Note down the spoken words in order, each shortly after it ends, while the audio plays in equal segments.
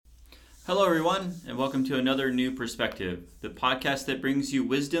Hello, everyone, and welcome to another New Perspective, the podcast that brings you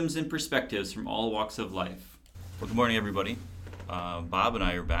wisdoms and perspectives from all walks of life. Well, good morning, everybody. Bob and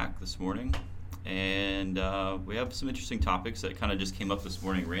I are back this morning, and we have some interesting topics that kind of just came up this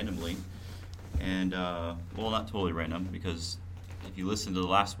morning randomly. And, well, not totally random, because if you listen to the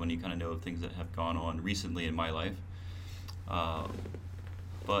last one, you kind of know things that have gone on recently in my life.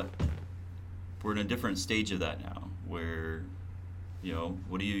 But we're in a different stage of that now, where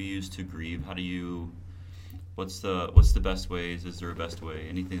what do you use to grieve? How do you, what's the best ways? Is there a best way?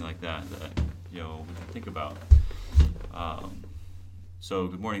 Anything like that we can think about. So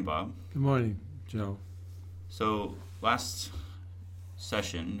good morning, Bob. Good morning, Joe. So last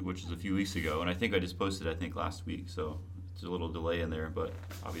session, which is a few weeks ago, and I think I just posted, last week, so it's a little delay in there, but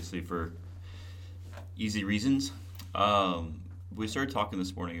obviously for easy reasons. We started talking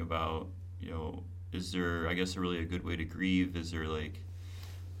this morning about, is there, really a good way to grieve? Is there,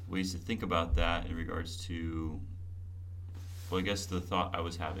 ways to think about that in regards to, the thought I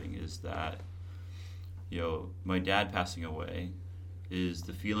was having is that, my dad passing away is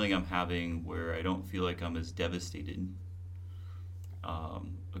the feeling I'm having where I don't feel like I'm as devastated,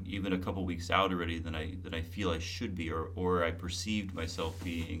 even a couple weeks out already than I feel I should be, or I perceived myself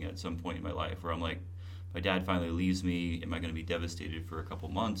being at some point in my life, where I'm like, my dad finally leaves me. Am I going to be devastated for a couple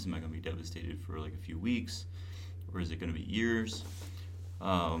months? Am I going to be devastated for a few weeks? Or is it going to be years?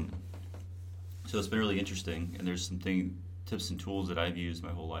 So it's been really interesting. And there's some tips and tools that I've used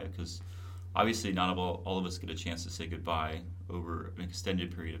my whole life, because obviously not all of us get a chance to say goodbye over an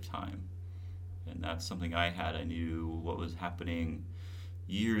extended period of time. And that's something I had. I knew what was happening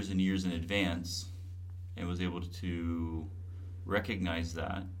years and years in advance and was able to recognize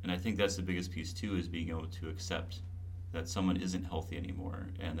that. And I think that's the biggest piece too, is being able to accept that someone isn't healthy anymore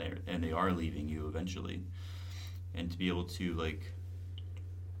and they are leaving you eventually, and to be able to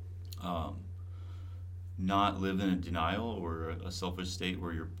not live in a denial or a selfish state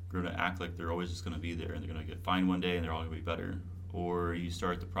where you're going to act like they're always just going to be there and they're going to get fine one day and they're all going to be better, or you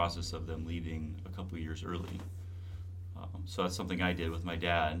start the process of them leaving a couple of years early. So that's something I did with my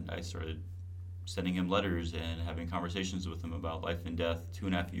dad. I started sending him letters and having conversations with him about life and death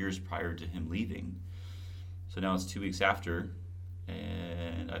 2.5 years prior to him leaving. So now it's 2 weeks after,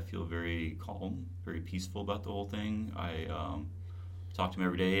 and I feel very calm, very peaceful about the whole thing. I talk to him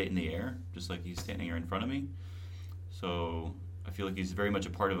every day in the air, just like he's standing here in front of me. So I feel like he's very much a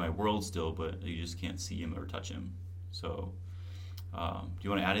part of my world still, but you just can't see him or touch him. So do you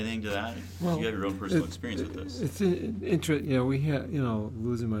want to add anything to that? Well, you have your own personal experience with this. It's interesting. We had,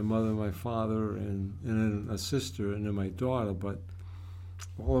 losing my mother, my father, and then a sister, and then my daughter. But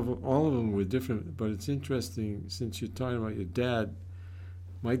all of them were different. But it's interesting, since you're talking about your dad.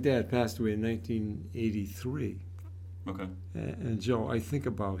 My dad passed away in 1983. Okay. And Joe, I think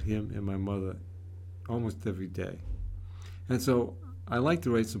about him and my mother almost every day. And so I like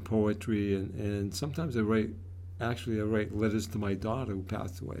to write some poetry, and sometimes I write letters to my daughter who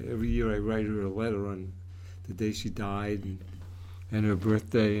passed away. Every year I write her a letter on the day she died and her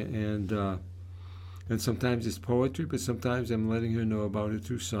birthday, and sometimes it's poetry, but sometimes I'm letting her know about her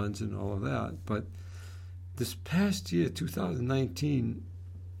 2 sons and all of that. But this past year, 2019,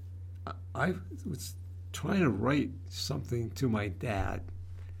 I was trying to write something to my dad,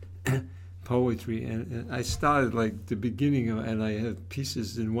 poetry, and I started the beginning of, and I had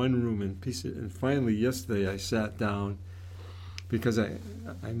pieces in one room and pieces, and finally yesterday I sat down, because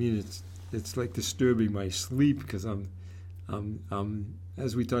it's like disturbing my sleep, because I'm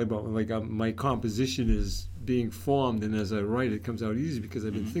as we talked about, my composition is being formed, and as I write it comes out easy because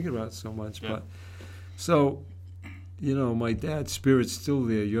I've been thinking about it so much. Yeah. But so my dad's spirit's still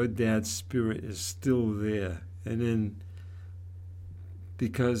there, your dad's spirit is still there, and then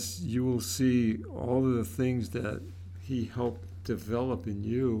because you will see all of the things that he helped develop in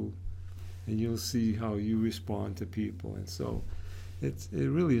you, and you'll see how you respond to people, and so it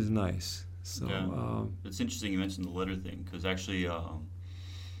really is nice. So yeah. It's interesting you mentioned the letter thing, because actually,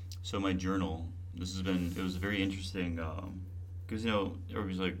 so my journal, it was very interesting, because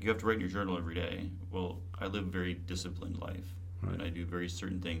everybody's like, you have to write in your journal every day. Well, I live a very disciplined life, right, and I do very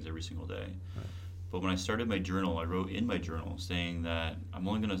certain things every single day. Right. But when I started my journal, I wrote in my journal saying that I'm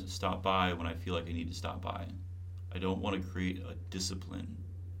only going to stop by when I feel like I need to stop by. I don't want to create a discipline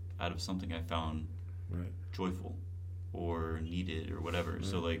out of something I found joyful or needed or whatever. Right.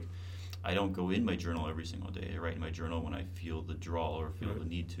 So I don't go in my journal every single day. I write in my journal when I feel the draw or feel the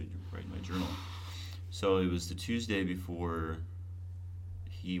need to write in my journal. So it was the Tuesday before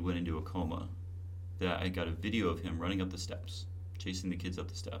he went into a coma that I got a video of him running up the steps, chasing the kids up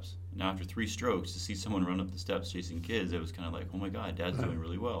the steps. Now, after 3 strokes, to see someone run up the steps chasing kids, it was kind of like, oh my God, Dad's doing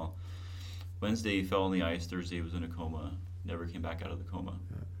really well. Wednesday he fell on the ice. Thursday he was in a coma. Never came back out of the coma.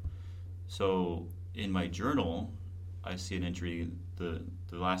 Yeah. So in my journal, I see an entry. The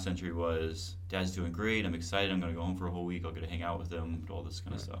last entry was, Dad's doing great. I'm excited. I'm going to go home for a whole week. I'll get to hang out with him, all this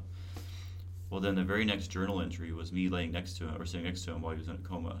kind of stuff. Well, then the very next journal entry was me laying next to him, or sitting next to him while he was in a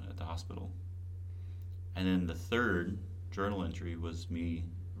coma at the hospital. And then the third journal entry was me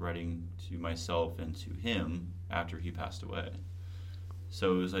writing to myself and to him after he passed away.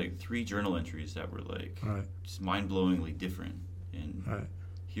 So it was like 3 journal entries that were like just mind-blowingly different. And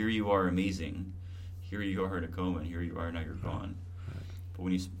here you are, amazing. Here you are in a coma, and here you are, now you're gone. But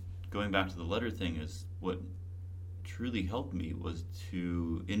when going back to the letter thing, is what truly helped me was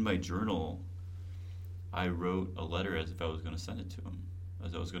to, in my journal, I wrote a letter as if I was going to send it to him,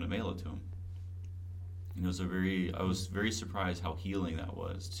 as I was going to mail it to him. And I was very surprised how healing that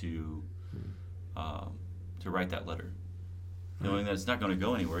was to write that letter. Knowing that it's not going to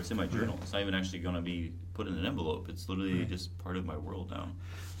go anywhere. It's in my journal. It's not even actually going to be put in an envelope. It's literally just part of my world now.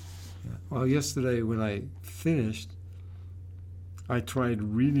 Yeah. Well, yesterday when I finished, I tried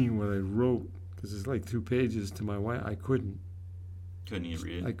reading what I wrote, because it's like 2 pages to my wife. I couldn't. Couldn't you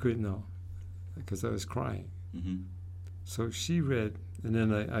read it? I couldn't, no, because I was crying. Mm-hmm. So she read, and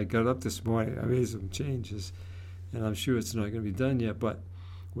then I got up this morning. I made some changes, and I'm sure it's not going to be done yet. But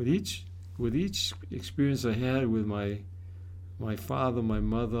with each experience I had with my father, my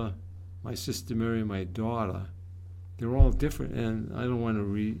mother, my sister Mary, and my daughter, they're all different. And I don't want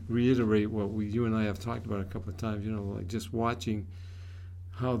to reiterate what you and I have talked about a couple of times, like just watching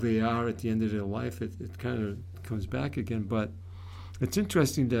how they are at the end of their life, it kind of comes back again. But it's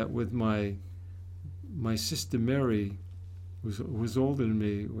interesting that with my sister Mary, was older than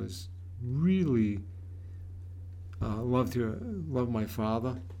me, was really loved my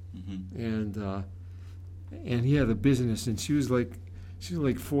father, and he had a business, and she was like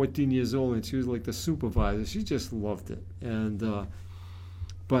 14 years old, and she was like the supervisor. She just loved it, and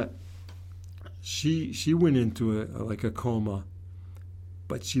but she went into a coma,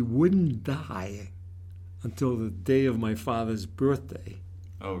 but she wouldn't die until the day of my father's birthday.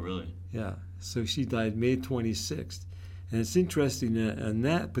 Oh, really? Yeah. So she died May 26th. And it's interesting that in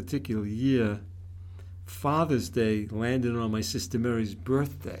that particular year, Father's Day landed on my sister Mary's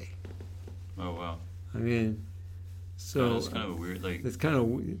birthday. Oh, wow. I mean, so it's kind of a weird, it's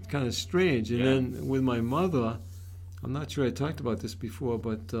kind of strange. And then with my mother, I'm not sure I talked about this before,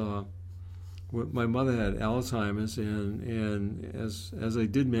 but my mother had Alzheimer's, and as I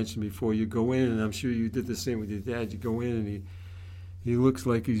did mention before, you go in, and I'm sure you did the same with your dad. You go in, and he looks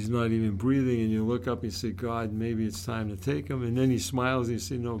like he's not even breathing, and you look up and you say, God, maybe it's time to take him. And then he smiles and you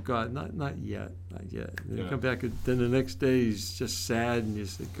say, no, God, not yet. And then you come back, and then the next day he's just sad, and you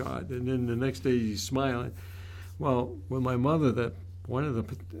say, God. And then the next day he's smiling. Well, with my mother, one of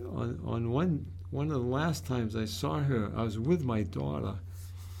the last times I saw her, I was with my daughter,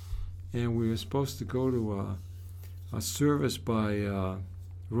 and we were supposed to go to a service by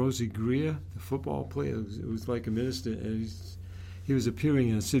Rosie Greer, the football player. It was like a minister, and he was appearing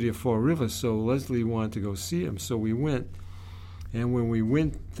in the city of Fall River, so Leslie wanted to go see him. So we went, and when we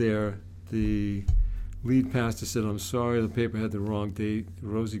went there, the lead pastor said, I'm sorry, the paper had the wrong date.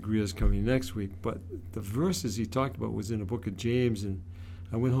 Rosie Greer's coming next week. But the verses he talked about was in the book of James, and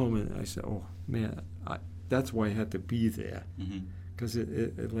I went home and I said, oh, man, that's why I had to be there, because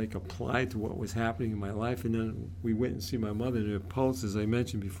it like applied to what was happening in my life. And then we went and see my mother, and her pulse, as I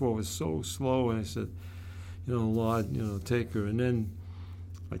mentioned before, was so slow, and I said, Lord, take her. And then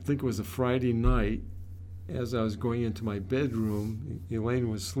I think it was a Friday night, as I was going into my bedroom, Elaine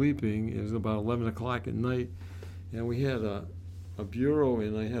was sleeping. It was about 11 o'clock at night, and we had a bureau,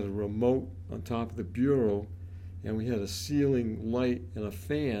 and I had a remote on top of the bureau, and we had a ceiling light and a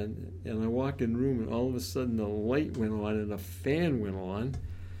fan, and I walked in the room, and all of a sudden the light went on and the fan went on,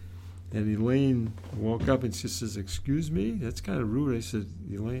 and Elaine woke up and she says, excuse me? That's kind of rude. I said,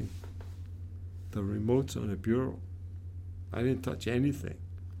 Elaine, the remote's on the bureau. I didn't touch anything.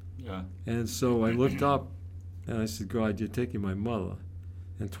 Yeah. And so I looked up, and I said, God, you're taking my mother.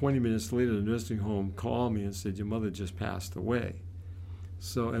 And 20 minutes later, the nursing home called me and said, your mother just passed away.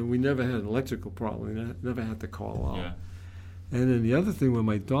 So, and we never had an electrical problem. We never had to call out. Yeah. And then the other thing with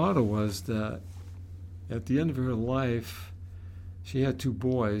my daughter was that at the end of her life, she had 2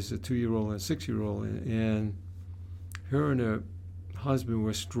 boys, a 2-year-old and a 6-year-old, and her and her husband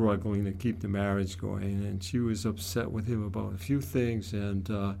were struggling to keep the marriage going, and she was upset with him about a few things, and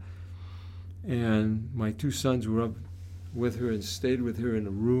my 2 sons were up with her and stayed with her in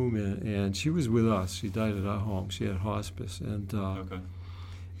a room, and she was with us. She died at our home. She had hospice, and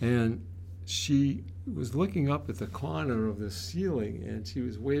she was looking up at the corner of the ceiling, and she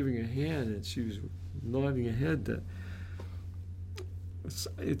was waving her hand, and she was nodding her head that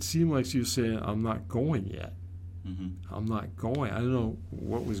it seemed like she was saying, "I'm not going yet. I'm not going." I don't know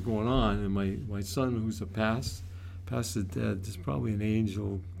what was going on. And my son, who's a pastor dad, there's probably an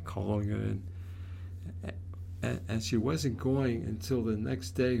angel calling her, and she wasn't going until the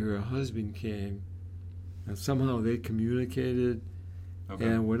next day her husband came, and somehow they communicated,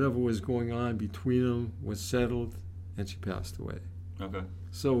 and whatever was going on between them was settled, and she passed away. Okay.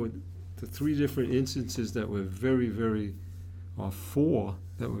 So the three different instances that were very, very, or four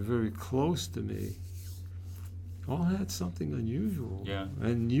that were very close to me, all had something unusual. Yeah.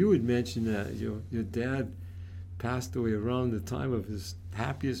 And you had mentioned that your dad passed away around the time of his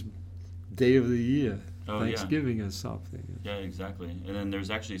happiest day of the year, Thanksgiving or something. Yeah, exactly. And then there's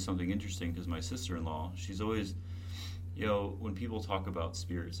actually something interesting because my sister-in-law, she's always, when people talk about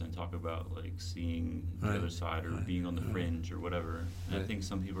spirits and talk about like seeing the other side or being on the fringe or whatever, and I think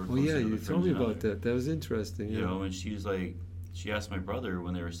some people are closer to the you fringe told me than about others. that. That was interesting. You know, and she's like, she asked my brother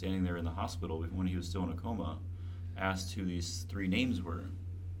when they were standing there in the hospital when he was still in a coma, asked who these three names were.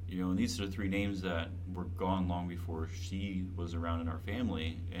 And these are the three names that were gone long before she was around in our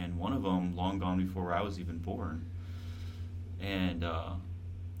family, and one of them long gone before I was even born. And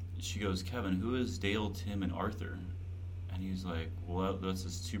she goes, "Kevin, who is Dale, Tim, and Arthur?" And he's like, "Well, that's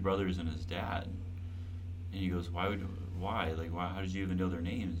his two brothers and his dad." And he goes, Why? Like, why? How did you even know their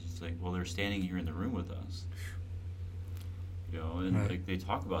names? It's like, well, they're standing here in the room with us. And like they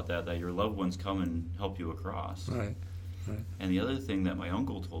talk about that your loved ones come and help you across. Right. And the other thing that my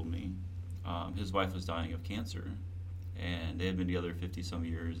uncle told me, his wife was dying of cancer, and they had been together 50-some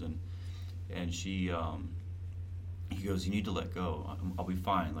years, and she, he goes, "You need to let go. I'll be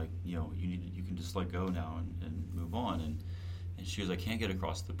fine. Like, you can just let go now and move on." And she goes, "I can't get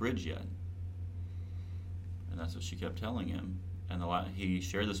across the bridge yet." And that's what she kept telling him. And he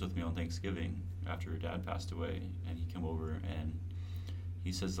shared this with me on Thanksgiving after her dad passed away, and he came over and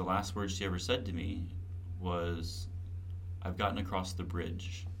he says the last words she ever said to me was, "I've gotten across the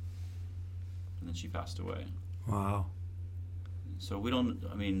bridge." And then she passed away. Wow. So we don't,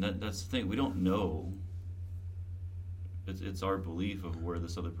 that's the thing, we don't know. It's our belief of where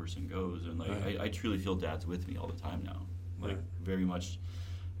this other person goes. And like, I truly feel Dad's with me all the time now. Like, very much.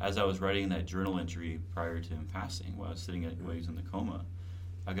 As I was writing that journal entry prior to him passing, while I was sitting while he was in the coma,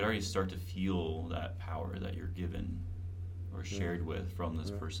 I could already start to feel that power that you're given or shared with from this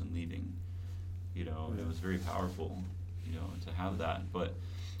person leaving. It was very powerful, to have that. But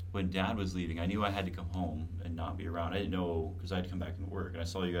when Dad was leaving, I knew I had to come home and not be around. I didn't know, because I had to come back and work, and I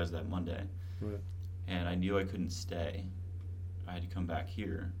saw you guys that Monday. Right. And I knew I couldn't stay. I had to come back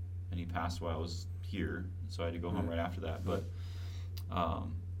here, and he passed while I was here, so I had to go home right after that. But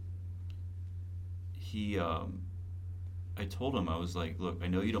I told him, I was like, "Look, I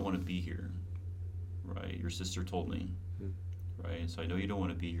know you don't want to be here, right? Your sister told me, right? So I know you don't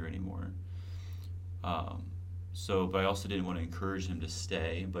want to be here anymore. But I also didn't want to encourage him to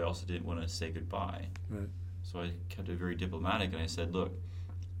stay, but I also didn't want to say goodbye. Right. So I kept it very diplomatic, and I said, look,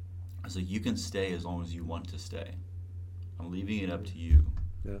 I was like, you can stay as long as you want to stay. I'm leaving it up to you.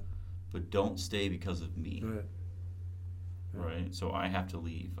 Yeah. But don't stay because of me. Right. Right? So I have to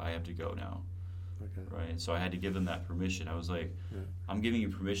leave. I have to go now. Okay. Right? So I had to give him that permission. I was like, I'm giving you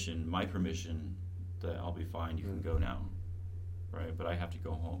permission, my permission, that I'll be fine. You can go now. Right? But I have to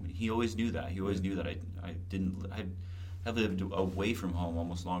go home. And he always knew that. He always knew that I have lived away from home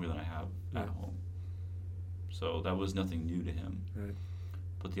almost longer than I have at home. So that was nothing new to him. Right.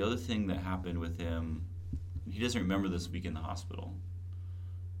 But the other thing that happened with him, he doesn't remember this week in the hospital,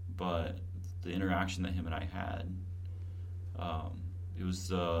 but the interaction that him and I had, it was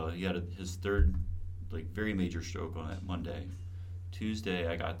he had his third very major stroke on that Monday. Tuesday,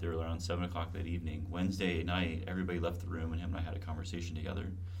 I got there around 7 o'clock that evening. Wednesday night, everybody left the room, and him and I had a conversation together.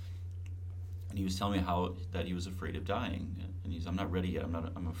 And he was telling me that he was afraid of dying, and he's, I'm not ready yet.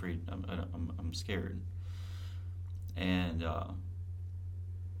 I'm afraid. I'm scared. And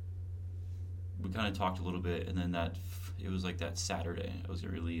we kind of talked a little bit, and then it was like that Saturday I was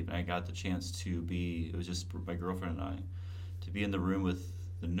going to leave, and I got the chance to be. It was just my girlfriend and I, to be in the room with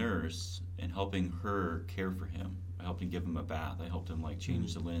the nurse and helping her care for him. I helped him give him a bath. I helped him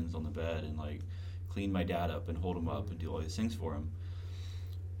change the linens on the bed and clean my dad up and hold him up and do all these things for him.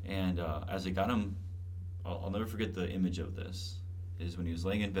 And as I got him, I'll never forget the image of this. Is when he was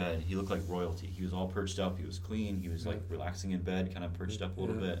laying in bed, he looked like royalty. He was all perched up. He was clean. He was relaxing in bed, kind of perched up a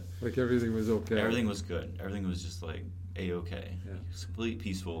little bit. Like everything was okay. Everything was good. Everything was just A-okay. Yeah. He was completely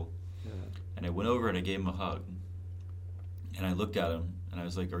peaceful. Yeah. And I went over and I gave him a hug. And I looked at him And I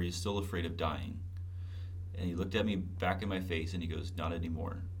was like, are you still afraid of dying? And he looked at me back in my face and he goes, not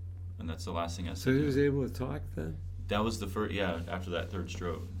anymore. And that's the last thing I said. So he was able to talk then? That was the first, after that third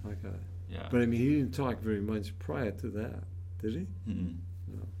stroke. Okay. Yeah. But I mean, he didn't talk very much prior to that, did he? Mm-mm.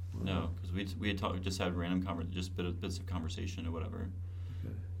 No. No, because we had just had random bits of conversation or whatever,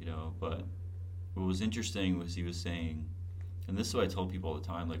 Okay. But what was interesting was he was saying, and this is what I tell people all the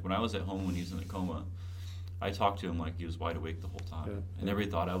time. Like when I was at home when he was in a coma, I talked to him like he was wide awake the whole time, and everybody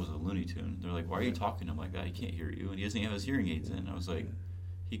thought I was a Looney Tune. They're like, "Why are you talking to him like that? He can't hear you, and he doesn't have his hearing aids in." I was like,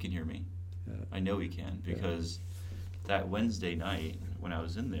 "He can hear me. I know he can because that Wednesday night when I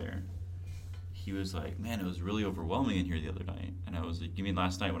was in there." He was like, man, it was really overwhelming in here the other night. And I was like, you mean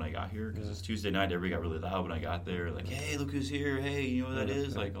last night when I got here? Because it's Tuesday night, everybody got really loud when I got there. Like, hey, look who's here. Hey, you know what that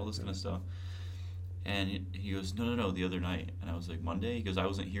is? Like, all this kind of stuff. And he goes, no, the other night. And I was like, Monday? He goes, I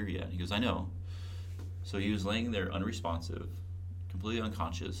wasn't here yet. He goes, I know. So he was laying there unresponsive, completely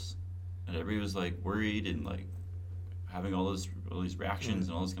unconscious. And everybody was, like, worried and, like, having all these reactions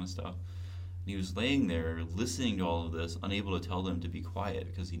and all this kind of stuff. And he was laying there listening to all of this, unable to tell them to be quiet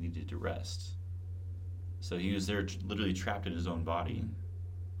because he needed to rest. So he was there literally trapped in his own body,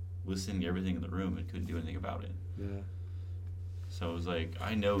 listening to everything in the room and couldn't do anything about it. Yeah. So it was like,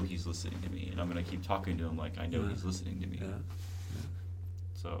 I know he's listening to me, and I'm going to keep talking to him like I know he's listening to me. Yeah.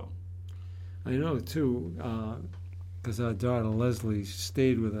 So. I know, too, because our daughter Leslie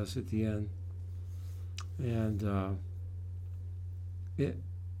stayed with us at the end. And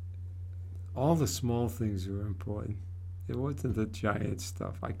all the small things were important. It wasn't the giant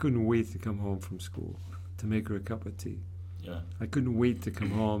stuff. I couldn't wait to come home from school to make her a cup of tea. Yeah. I couldn't wait to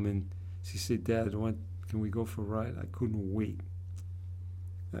come home and she said, Dad, can we go for a ride? I couldn't wait.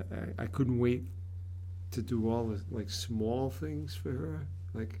 I couldn't wait to do all the like small things for her.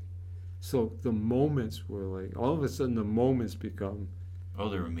 Like, so the moments were like, all of a sudden the moments become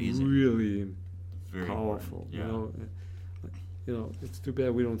they're amazing. Really very powerful. Yeah. You know, it's too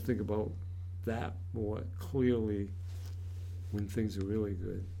bad we don't think about that more clearly when things are really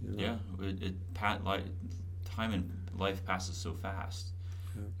good. You know? Yeah, time in life passes so fast.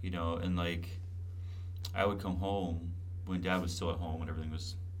 Yeah. And like I would come home when Dad was still at home and everything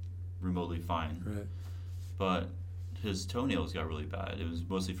was remotely fine. Right. But his toenails got really bad. It was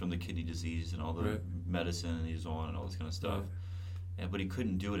mostly from the kidney disease and all the medicine he was on and all this kind of stuff. Right. But he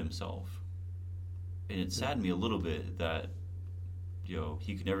couldn't do it himself. And it saddened me a little bit that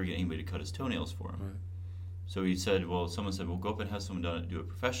he could never get anybody to cut his toenails for him. Right. So he said, someone said, go up and have someone do it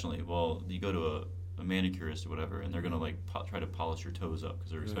professionally. Well, you go to a manicurist or whatever, and they're going to like try to polish your toes up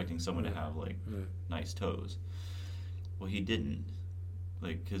because they're expecting someone to have like nice toes. Well, he didn't,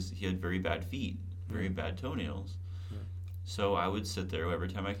 because he had very bad feet, very bad toenails. Yeah. So I would sit there every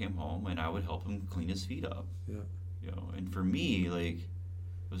time I came home, and I would help him clean his feet up. Yeah. And for me, like,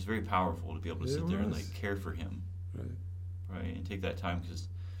 it was very powerful to be able to sit there and like care for him. Right, and take that time because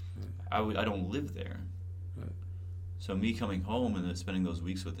I don't live there. Right. So me coming home and then spending those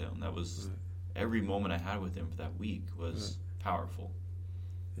weeks with him, that was every moment I had with him for that week was powerful.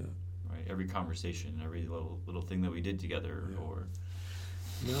 Yeah. Right, every conversation, every little thing that we did together, or.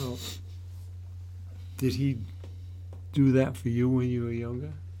 Now, did he do that for you when you were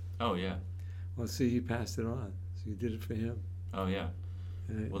younger? Oh yeah. Well, see, he passed it on, so you did it for him. Oh yeah.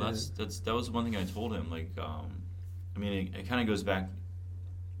 Well, that was one thing I told him. Like, I mean, it kind of goes back,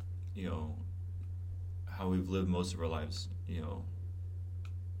 how we've lived most of our lives, not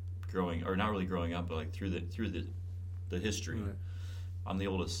really growing up, but like through the history. Right. I'm the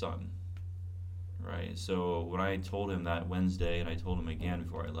oldest son, right? So when I told him that Wednesday, and I told him again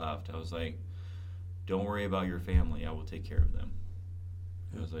before I left, I was like, "Don't worry about your family. I will take care of them."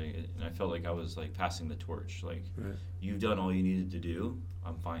 I was like, and I felt like I was like passing the torch. Like, you've done all you needed to do.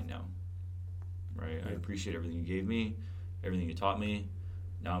 I'm fine now. Right? I appreciate everything you gave me, everything you taught me.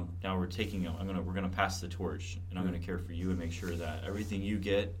 Now we're we're gonna pass the torch, and I'm gonna care for you and make sure that everything you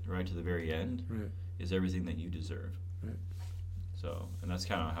get right to the very end is everything that you deserve. Right. So, and that's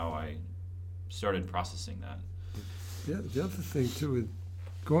kind of how I started processing that. Yeah. The other thing too, with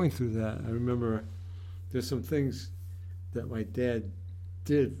going through that, I remember there's some things that my dad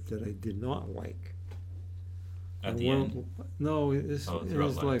did that I did not like. At the end? No, in his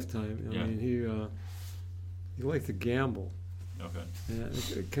lifetime. I Yeah. mean, he liked to gamble. Okay. And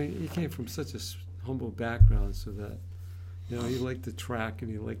he came from such a humble background, so that he liked the track and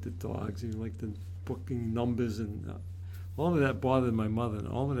he liked the dogs and he liked the booking numbers, and all of that bothered my mother and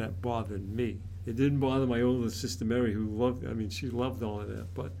all of that bothered me. It didn't bother my older sister Mary, who she loved all of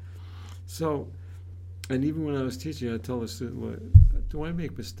that. But so, and even when I was teaching, I told the student, "Look, do I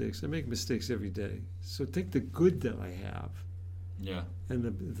make mistakes? I make mistakes every day. So take the good that I have Yeah. And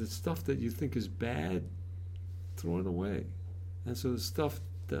the stuff that you think is bad, throw it away. And so the stuff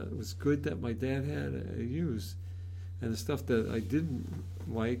that was good that my dad had, I used. And the stuff that I didn't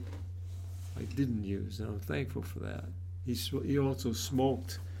like, I didn't use. And I'm thankful for that. He also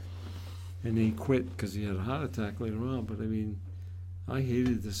smoked, and he quit because he had a heart attack later on. But I mean, I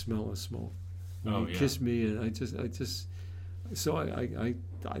hated the smell of smoke. When he kissed me, and I just, so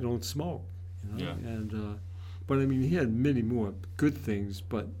I don't smoke. You know? Yeah. And but I mean, he had many more good things,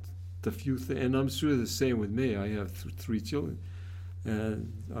 but the few things, and I'm sure the same with me. I have 3 children,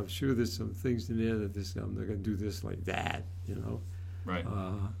 and I'm sure there's some things in there that I'm not going to do this like that, you know. Right.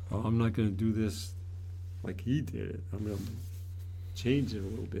 Or I'm not going to do this like he did it. I'm going to change it a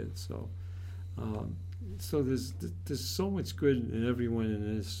little bit. So, so there's so much good in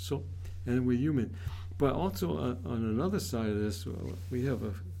everyone, and we're human. But also on another side of this, we have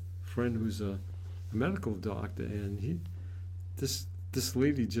a friend who's a medical doctor, and this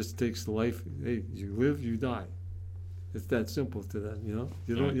lady just takes the life. Hey, you live, you die. It's that simple to them, you know.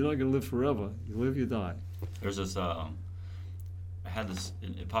 You're not going to live forever. You live, you die. There's this. I had this.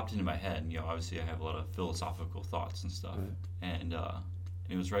 It popped into my head. You know, obviously, I have a lot of philosophical thoughts and stuff, Right. and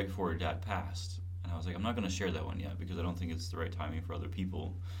it was right before Dad passed, and I was like, I'm not going to share that one yet because I don't think it's the right timing for other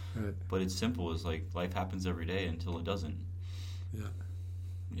people. Right. But it's simple. It's like life happens every day until it doesn't. Yeah.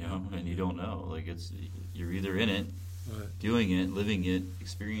 You know, and you don't know. Like you're either in it, Right. doing it, living it,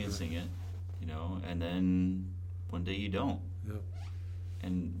 experiencing it, you know, and then one day you don't. Yeah.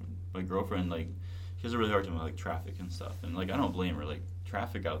 And my girlfriend, like, she has a really hard time with like traffic and stuff, and like I don't blame her. Like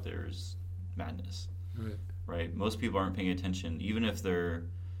traffic out there is madness, Right. right? Most people aren't paying attention, even if they're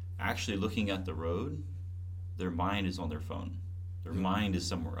actually looking at the road. Their mind is on their phone. Their mind is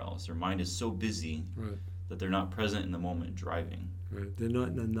somewhere else. Their mind is so busy Right. that they're not present in the moment driving. Right. They're not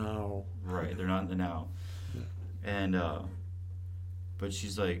in the now. Right, they're not in the now. Yeah. And but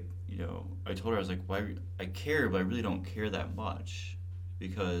she's like, you know, I told her, I was like, why? I care, but I really don't care that much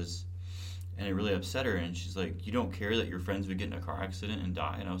because, and it really upset her. And she's like, you don't care that your friends would get in a car accident and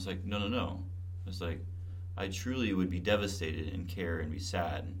die? And I was like, no. I was like, I truly would be devastated and care and be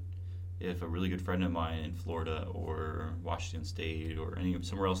sad if a really good friend of mine in Florida or Washington State or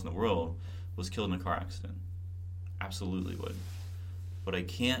somewhere else in the world was killed in a car accident. Absolutely would. But I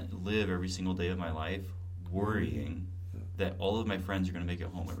can't live every single day of my life worrying that all of my friends are going to make it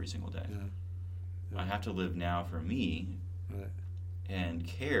home every single day. Yeah. I have to live now for me Right. and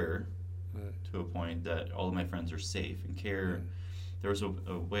care Right. to a point that all of my friends are safe and care. Right. There was a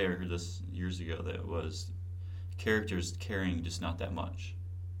way, I heard this years ago, that was characters caring just not that much.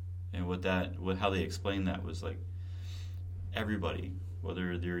 And how they explained that was like everybody,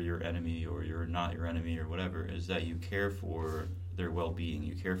 whether they're your enemy or you're not your enemy or whatever, is that you care for their well-being,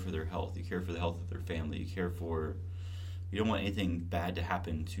 you care for their health, you care for the health of their family, you don't want anything bad to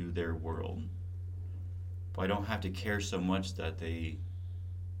happen to their world. But I don't have to care so much that they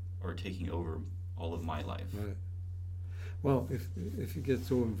are taking over all of my life. Right. Well, if you get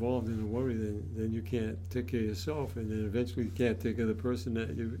so involved in the worry, then you can't take care of yourself, and then eventually you can't take care of the person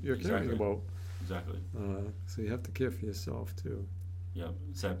that you're caring about. Exactly. So you have to care for yourself too. Yep.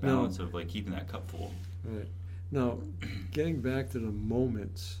 It's that balance of like keeping that cup full. Right. Now, getting back to the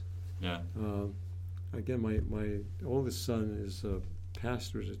moments. Yeah. Again, my oldest son is a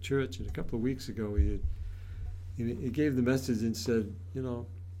pastor at a church, and a couple of weeks ago he gave the message and said, you know,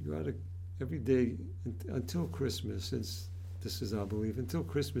 you ought to every day until Christmas, since this is our belief, until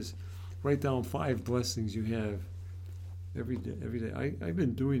Christmas, write down 5 blessings you have every day. I've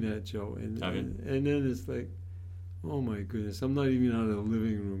been doing that, Joe, and then it's like, oh my goodness, I'm not even out of the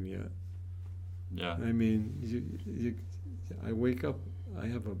living room yet. Yeah. I mean, I wake up, I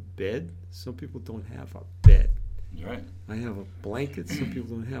have a bed. Some people don't have a bed. You're right. I have a blanket. Some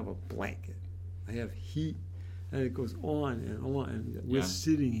people don't have a blanket. I have heat, and it goes on and on. And we're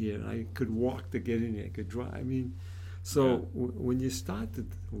sitting here, and I could walk to get in here. I could drive. I mean, so when you start to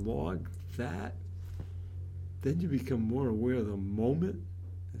log that, then you become more aware of the moment.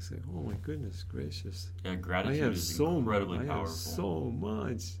 I say, oh my goodness gracious. Yeah, gratitude is incredibly powerful. I have so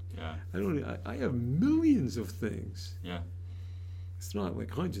much. Yeah. I have millions of things. Yeah. It's not like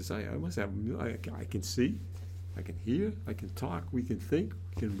hundreds. I must have. I can see, I can hear, I can talk. We can think,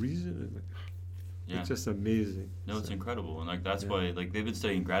 we can reason. It's just amazing. No, it's incredible, and like that's why like they've been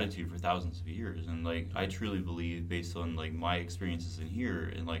studying gratitude for thousands of years, and like I truly believe, based on like my experiences in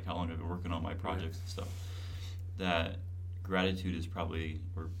here and like how long I've been working on my projects and stuff, that gratitude is probably,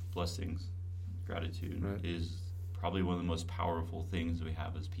 or blessings, gratitude is probably one of the most powerful things we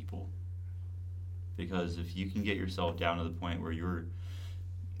have as people. Because if you can get yourself down to the point where you're,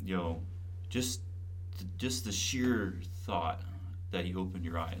 you know, just the sheer thought that you opened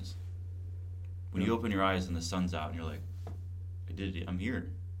your eyes. When Yeah. you open your eyes and the sun's out and you're like, I did it. I'm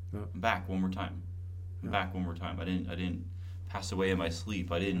here. Yeah. I'm back one more time. I'm Yeah. back one more time. I didn't pass away in my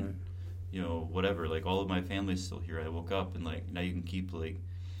sleep. I didn't, Right. you know, whatever. Like, all of my family's still here. I woke up and, like, now you can keep, like,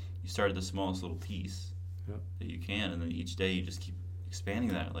 you start at the smallest little piece Yeah. that you can, and then each day you just keep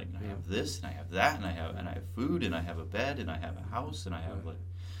expanding that. Like, I Yeah. have this, and I have that, and I have food, and I have a bed, and I have a house, and I have, like,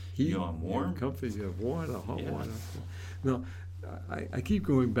 Heat, you know, I'm warm. comfort, you have water, hot Yeah. water. No, I keep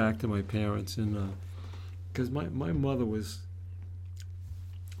going back to my parents, and because my mother was,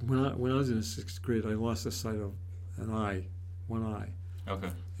 when I was in the 6th grade, I lost the sight of one eye,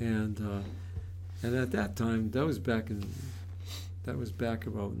 Okay. and at that time, that was back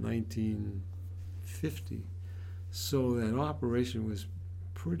about 1950, so that operation was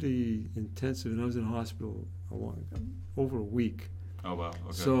pretty intensive, and I was in hospital over a week. Oh, wow. Okay.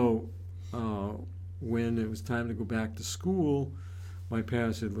 So, when it was time to go back to school, my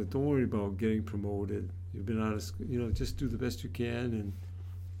parents said, "Look, don't worry about getting promoted. You've been out of school, just do the best you can, and,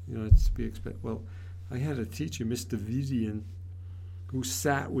 it's to be expected." Well, I had a teacher, Mr. Vidian, who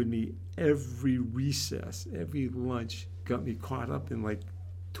sat with me every recess, every lunch, got me caught up in like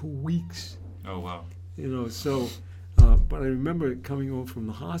 2 weeks. Oh, wow. So, but I remember coming home from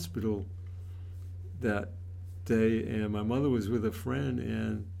the hospital that day, and my mother was with a friend,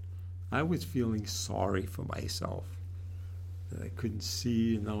 and I was feeling sorry for myself that I couldn't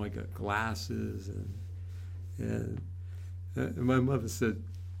see, and now I got glasses, and my mother said,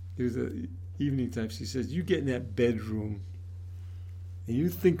 it was a evening time, she says, "You get in that bedroom and you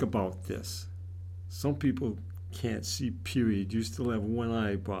think about this. Some people can't see, period. You still have one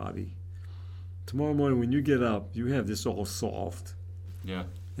eye, Bobby. Tomorrow morning when you get up, you have this all solved." Yeah.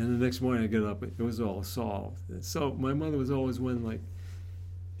 And the next morning I get up, it was all solved. And so my mother was always one, like,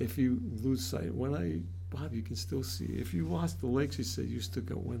 if you lose sight, one eye, Bob, you can still see. If you lost the leg, she said, you still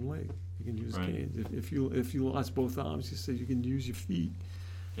got one leg. You can use Right. canes. If you lost both arms, she said, you can use your feet.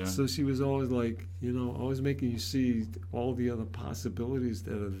 Yeah. So she was always like, always making you see all the other possibilities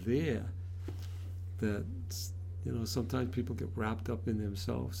that are there. That, sometimes people get wrapped up in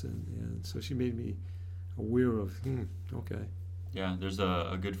themselves. And so she made me aware of, okay. Yeah, there's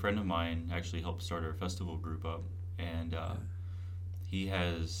a good friend of mine actually helped start our festival group up, and he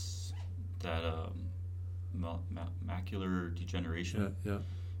has that macular degeneration. Yeah.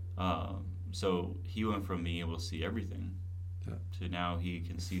 So he went from being able to see everything Yeah. to now he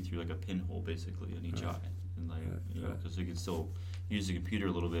can see through like a pinhole basically in each Right. eye, and like Right. because he can still use the computer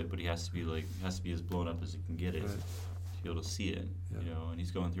a little bit, but he has to be as blown up as he can get it Right. to be able to see it. Yeah. And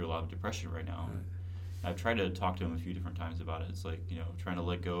he's going through a lot of depression right now. Right. I've tried to talk to him a few different times about it. It's like, trying to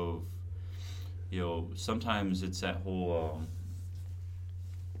let go of, sometimes it's that whole,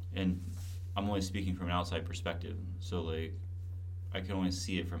 and I'm only speaking from an outside perspective. So, like, I can only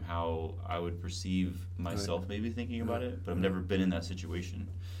see it from how I would perceive myself maybe thinking about it, but I've never been in that situation.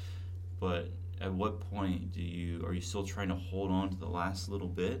 But at what point are you still trying to hold on to the last little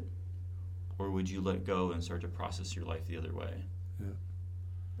bit, or would you let go and start to process your life the other way? Yeah.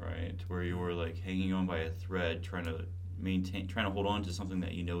 Right, where you were like hanging on by a thread, trying to hold on to something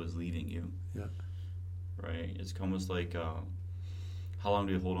that is leaving you. Yeah. Right, it's almost like how long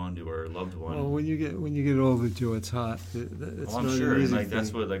do we hold on to our loved one? Well, when you get older, Joe, it's hot. It's I'm not sure, an and easy like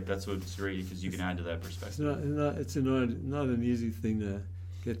thing. that's what's great because you can add to that It's perspective. not an easy thing to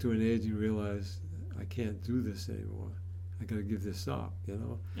get to an age and realize I can't do this anymore. I got to give this up,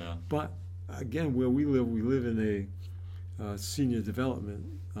 Yeah, But again, where we live in a senior development.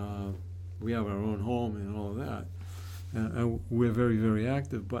 We have our own home and all of that, and we're very, very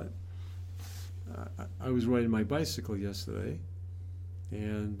active. But I was riding my bicycle yesterday,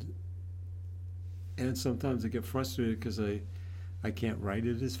 and sometimes I get frustrated because I can't ride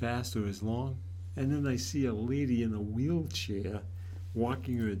it as fast or as long, and then I see a lady in a wheelchair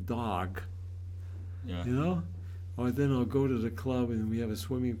walking her dog, yeah, or then I'll go to the club and we have a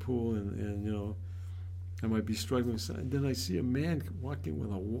swimming pool, and I might be struggling. And then I see a man walking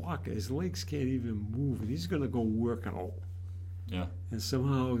with a walker. His legs can't even move, and he's going to go work out. yeah, And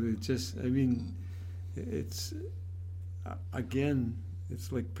somehow it's, again,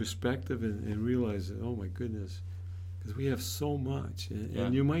 it's like perspective and realize that, oh my goodness, because we have so much.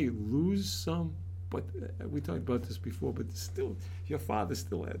 And you might lose some, but we talked about this before, but still, your father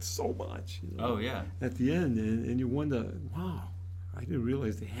still had so much. Oh yeah, At the end, and you wonder, wow, I didn't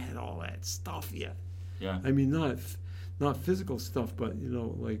realize they had all that stuff yet. yeah, I mean, not physical stuff, but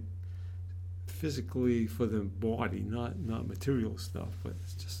like physically for the body, not material stuff. But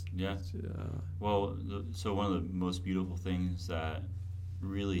it's just yeah. Well, so one of the most beautiful things that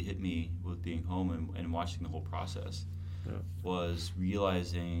really hit me with being home and watching the whole process Yeah. was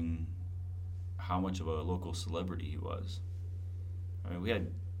realizing how much of a local celebrity he was. I mean, we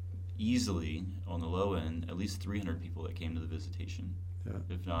had easily, on the low end, at least 300 people that came to the visitation, Yeah.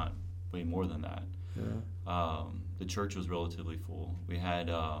 if not way more than that. Yeah. The church was relatively full. We had,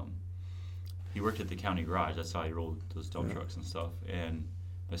 he worked at the county garage. That's how he rolled those dump Yeah. trucks and stuff. And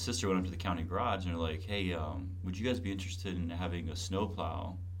my sister went up to the county garage and they're like, hey, would you guys be interested in having a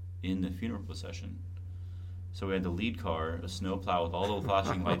snowplow in the funeral procession? So we had the lead car, a snowplow with all the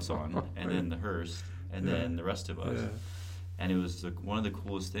flashing lights on, and then the hearse, and Yeah. then the rest of us. Yeah. And it was one of the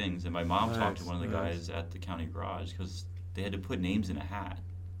coolest things. And my mom talked to Nice, one of the nice. guys at the county garage because they had to put names in a hat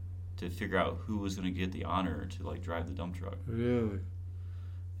to figure out who was going to get the honor to like drive the dump truck. Really?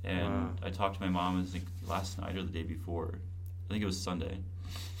 And Wow. I talked to my mom, I think last night or the day before. I think it was Sunday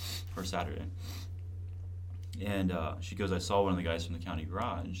or Saturday. And she goes, I saw one of the guys from the county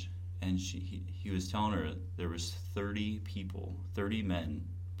garage, and he was telling her there was 30 people, 30 men,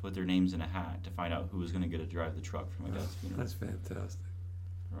 put their names in a hat to find out who was going to get to drive the truck for my dad's funeral. That's fantastic.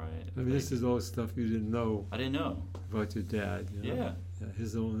 Right. I mean, this is all stuff you didn't know I didn't know. about your dad. You know? Yeah. Yeah.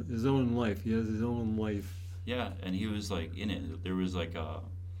 His own life. He has his own life. Yeah, and he was like in it. There was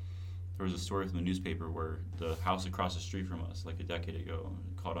a story from the newspaper where the house across the street from us, like a decade ago,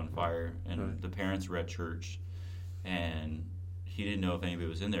 caught on fire, and Right. the parents were at church, and he didn't know if anybody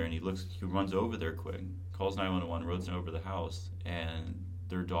was in there, and he runs over there quick, calls 911, runs over the house, and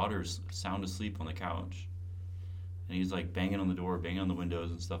their daughter's sound asleep on the couch, and he's like banging on the door, banging on the windows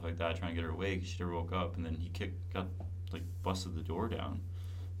and stuff like that, trying to get her awake. She never woke up, and then he busted the door down,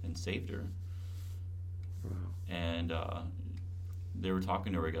 and saved her. Wow. And they were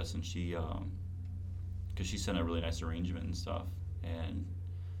talking to her, I guess, and she, because she sent a really nice arrangement and stuff, and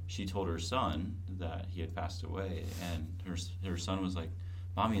she told her son that he had passed away, and her son was like,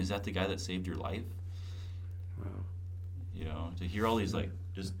 "Mommy, is that the guy that saved your life?" Wow. You know, to hear all these like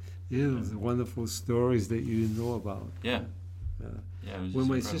just Yeah, those wonderful stories that you didn't know about. yeah, Yeah. yeah. It was When just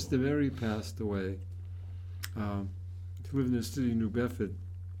my incredible. sister Mary passed away, she lived in the city of New Bedford.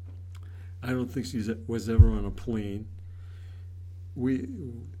 I don't think she was ever on a plane.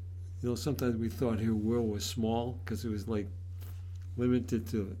 Sometimes we thought her world was small because it was like limited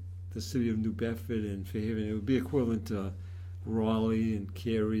to the city of New Bedford and Fairhaven. It would be equivalent to Raleigh and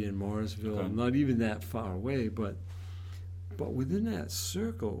Cary and Morrisville. Okay. Not even that far away, but within that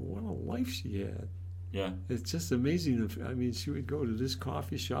circle, what a life she had. Yeah, It's just amazing. I mean, she would go to this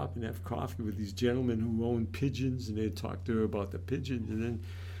coffee shop and have coffee with these gentlemen who owned pigeons, and they'd talk to her about the pigeons. And then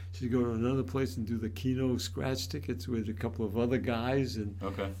she'd go to another place and do the Keno scratch tickets with a couple of other guys, and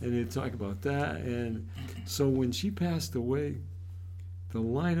okay, they'd talk about that. And so when she passed away, the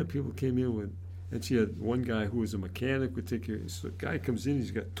line of people came in with, and she had one guy who was a mechanic would take care. So the guy comes in,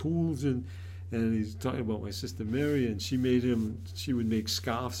 he's got tools and he's talking about my sister Mary, and she would make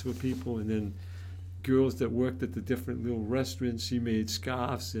scarves for people, and then girls that worked at the different little restaurants, she made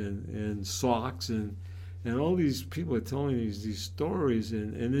scarves and socks, and all these people are telling these stories,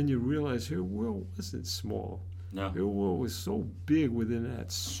 and then you realize her world wasn't small. no, Her world was so big within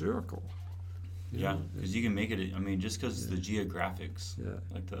that circle. You yeah, know? because you can make it. I mean, just because the geographics, Yeah,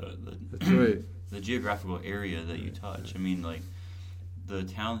 like the that's right. the geographical area that you touch. I mean, like the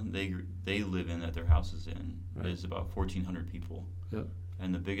town they live in, that their house is in, Right. is about 1,400 people. Yeah.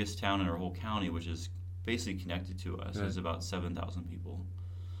 And the biggest town in our whole county, which is basically connected to us, Right. is about 7,000 people.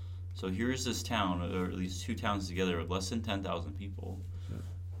 So here's this town, or at least two towns together, with less than 10,000 people. Yeah.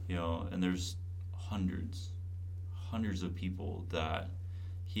 You know, and there's hundreds of people that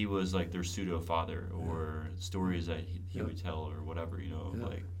he was like their pseudo father, or stories that he Yeah. would tell, or whatever. You know, Yeah.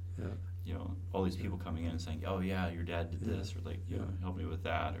 like. Yeah. You know, all these people coming in and saying, "Oh yeah, your dad did Yeah. this," or like, you know, Yeah. help me with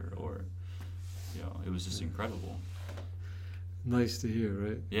that, or you know, it was just incredible. Nice to hear,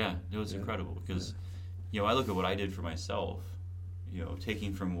 right? Yeah, it was Yeah. incredible because, you know, I look at what I did for myself. You know,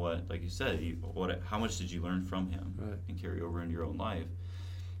 taking from what, like you said, how much did you learn from him Right. and carry over into your own life?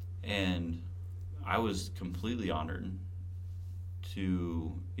 And I was completely honored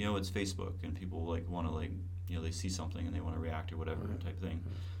to, you know, it's Facebook and people like want to like, you know, they see something and they want to react or whatever Right. type thing.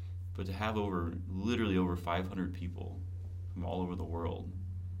 But to have literally over 500 people from all over the world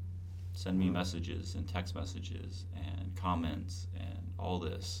send me Wow. messages and text messages and comments and all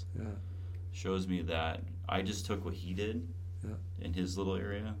this Yeah. shows me that I just took what he did Yeah. in his little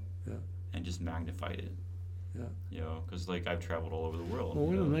area Yeah. and just magnified it. Yeah. You know, because like I've traveled all over the world. Well,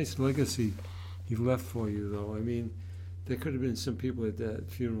 what you a know. nice legacy he left for you, though. I mean, there could have been some people at that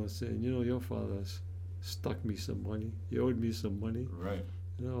funeral saying, you know, your father stuck me some money. He owed me some money. Right.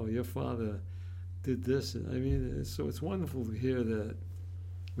 You know, your father did this. And I mean, so it's wonderful to hear that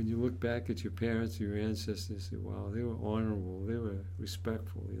when you look back at your parents, your ancestors, say, wow, they were honorable, they were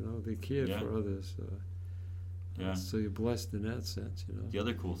respectful, they cared Yeah. for others. Yeah. So you're blessed in that sense, The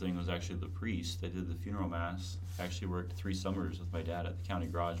other cool thing was actually the priest. I did the funeral mass. I actually worked 3 summers with my dad at the county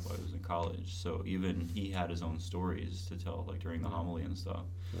garage while I was in college. So even he had his own stories to tell, like during the homily and stuff.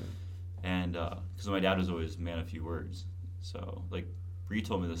 Right. And because my dad was always a man of few words. So like Bree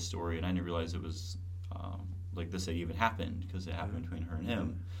told me this story, and I didn't realize it was like this had even happened, because it happened between her and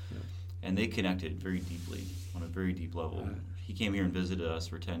him. Yeah. And they connected very deeply, on a very deep level. Right. He came here and visited us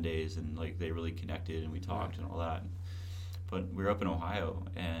for 10 days, and like they really connected, and we talked and all that. But we were up in Ohio,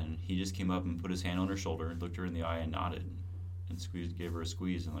 and he just came up and put his hand on her shoulder, looked her in the eye, and nodded, and gave her a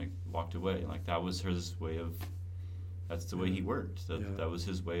squeeze, and like walked away. And like that was his way of. That's the way he worked. That was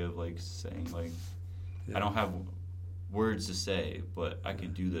his way of like saying like, I don't have words to say, but I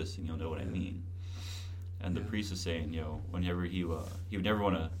can do this, and you'll know what I mean. And the priest is saying, whenever he would never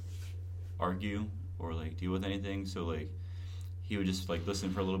want to argue or like deal with anything, so like he would just like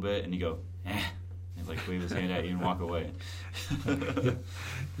listen for a little bit, and he'd go, and like wave his hand at you and walk away. And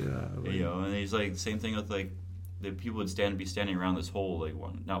he's like, same thing with like the people would be standing around this hole, like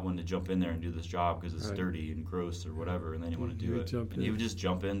not wanting to jump in there and do this job because it's dirty and gross or whatever, and then you want to do it, and he would just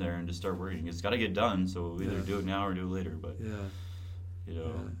jump in there and just start working. It's got to get done, so we'll either do it now or do it later. But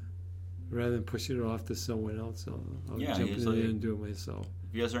rather than push it off to someone else, I'll jump in there and do it myself.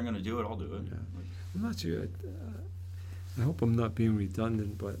 If you guys aren't going to do it, I'll do it. Yeah. I'm not sure. I hope I'm not being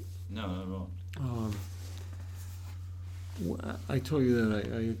redundant, but no, not at all. I told you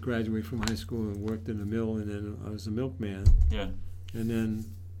that I graduated from high school and worked in a mill, and then I was a milkman. Yeah. And then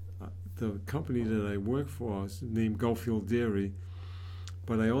the company that I worked for was named Gulffield Dairy,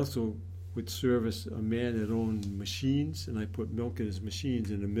 but I also would service a man that owned machines, and I put milk in his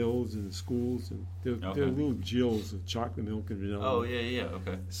machines in the mills and the schools, and they're little jills of chocolate milk and vanilla. Oh, yeah,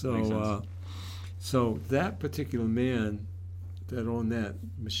 okay. So, so that particular man that owned that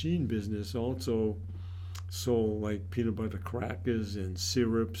machine business also sold like peanut butter crackers and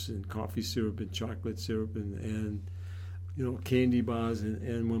syrups and coffee syrup and chocolate syrup and candy bars.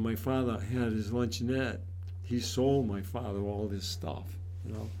 And when my father had his luncheonette, he sold my father all this stuff,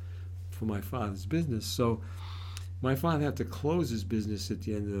 for my father's business. So my father had to close his business at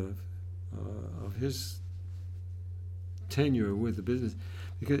the end of his tenure with the business,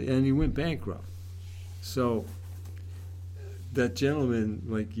 and he went bankrupt. So that gentleman,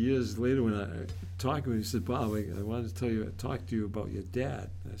 like years later, when I talked to him, he said, "Bob, I wanted to talk to you about your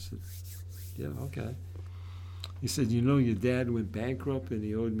dad." I said, "Yeah, okay." He said, "Your dad went bankrupt and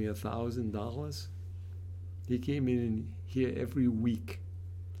he owed me $1,000. He came in here every week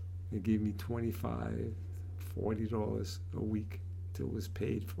and gave me $25, $40 a week till it was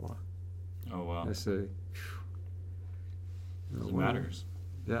paid for." Oh, wow. I say, it matters.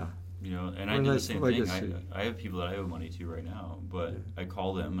 Yeah. And I do the same thing. I have people that I owe money to right now, but I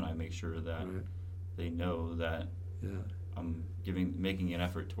call them and I make sure that they know that I'm making an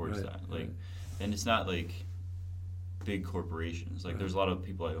effort towards that. And it's not like big corporations. Like there's a lot of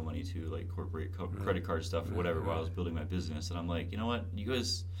people I owe money to, like corporate credit card stuff or whatever, while I was building my business, and I'm like, you know what, you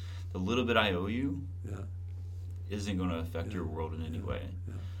guys, the little bit I owe you isn't going to affect your world in any way.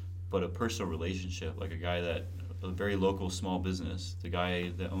 But a personal relationship, like a very local small business, the guy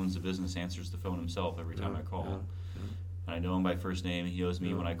that owns the business answers the phone himself every time I call. And I know him by first name, and he owes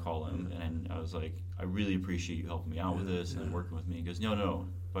me when I call him. And I was like, I really appreciate you helping me out with this and working with me. He goes, no,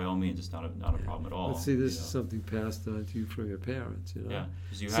 by all means, it's not a problem at all. But see, this is something passed on to you from your parents, Yeah,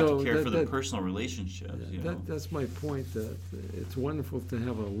 because you have to care for the personal relationships. That's my point, that it's wonderful to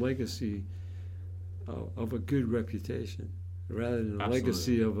have a legacy of a good reputation, rather than a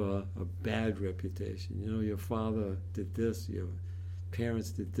legacy of a bad reputation. Your father did this, your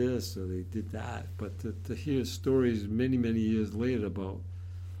parents did this, or they did that. But to hear stories many, many years later about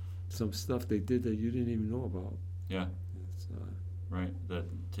some stuff they did that you didn't even know about. Yeah. Right. That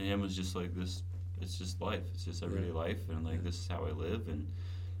to him was just like this. It's just life. It's just everyday life, and like this is how I live, and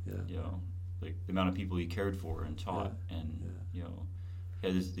like the amount of people he cared for and taught, and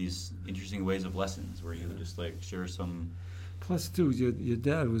had these interesting ways of lessons where he would just like share some. Plus, too, your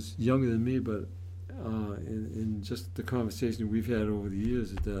dad was younger than me, but in just the conversation we've had over the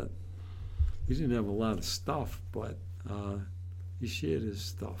years, is that he didn't have a lot of stuff, but he shared his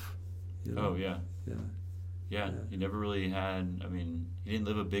stuff. Oh, yeah. Yeah, he never really had, he didn't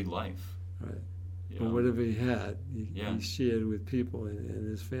live a big life. Right. But whatever he had, he shared with people and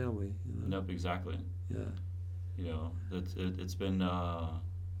his family. Nope, exactly. Yeah. It's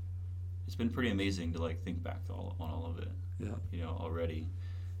been pretty amazing to like think back on all of it. Yeah. Already,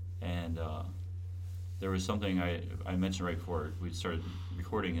 and there was something I mentioned right before we started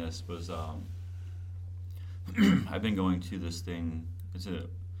recording this was I've been going to this thing. It's a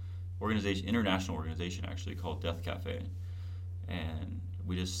international organization actually called Death Cafe, and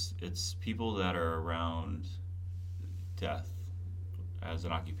it's people that are around death as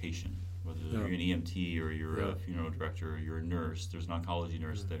an occupation, whether you're an EMT or you're a funeral director or you're a nurse. There's an oncology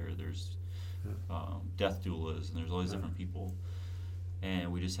nurse there. There's death doulas, and there's all these different people.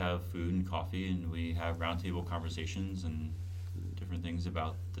 And we just have food and coffee, and we have roundtable conversations and different things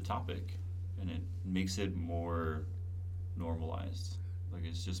about the topic, and it makes it more normalized. Like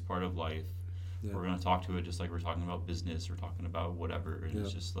it's just part of life. Yeah. We're going to talk to it just like we're talking about business or talking about whatever, and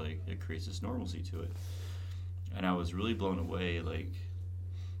it's just like it creates this normalcy to it. And I was really blown away, like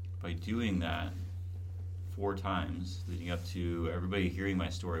by doing that 4 times, leading up to everybody hearing my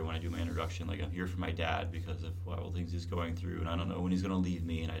story when I do my introduction. Like I'm here for my dad because of all the things he's going through, and I don't know when he's going to leave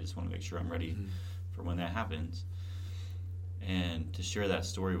me, and I just want to make sure I'm ready for when that happens. And to share that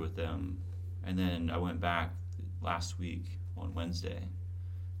story with them. And then I went back last week on Wednesday,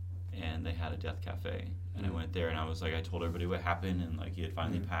 and they had a death cafe, and I went there, and I was like, I told everybody what happened, and like he had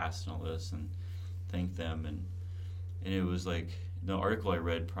finally passed and all this, and thanked them, and it was like the article I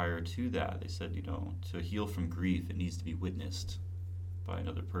read prior to that, they said, to heal from grief, it needs to be witnessed by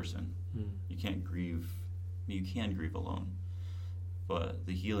another person. You can't grieve. You can grieve alone, but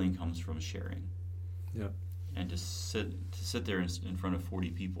the healing comes from sharing. Yeah. And to sit there in front of 40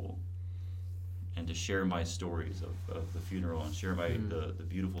 people, and to share my stories of the funeral, and share the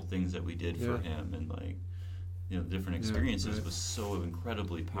beautiful things that we did for him, and like different experiences was so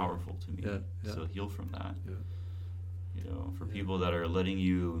incredibly powerful to me. So heal from that. For people that are letting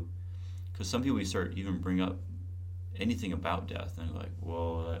you, because some people, we start even bring up anything about death, and they're like,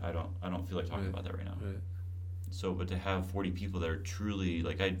 well, I don't feel like talking about that right now. So, but to have 40 people that are truly,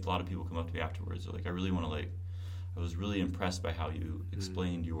 like, I had a lot of people come up to me afterwards, they're like, I really want to, like, I was really impressed by how you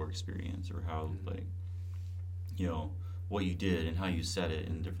explained your experience, or how, like, what you did and how you said it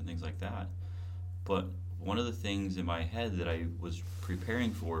and different things like that. But one of the things in my head that I was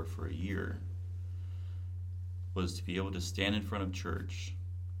preparing for a year was to be able to stand in front of church,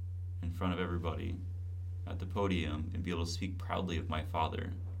 in front of everybody, at the podium, and be able to speak proudly of my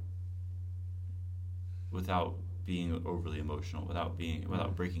father without being overly emotional, without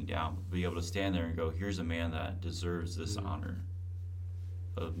breaking down, but be able to stand there and go, here's a man that deserves this honor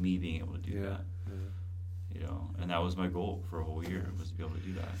of me being able to do that. And that was my goal for a whole year, was to be able to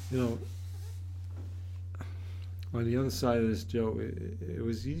do that. On the other side of this, Joe, it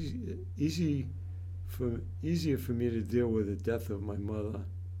was easier for me to deal with the death of my mother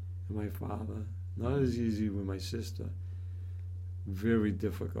and my father. Not as easy with my sister. Very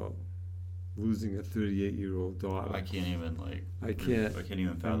difficult. Losing a 38-year-old daughter. I can't even I can't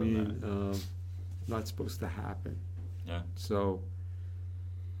even fathom that. Not supposed to happen. Yeah. So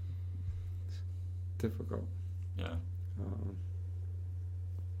difficult. Yeah.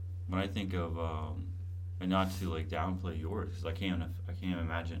 When I think of and not to like downplay yours, because I can't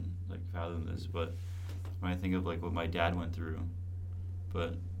imagine like fathom this, but when I think of like what my dad went through,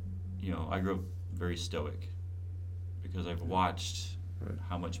 but I grew up very stoic because I've watched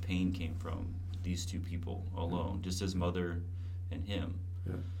how much pain came from these 2 people alone, just his mother and him.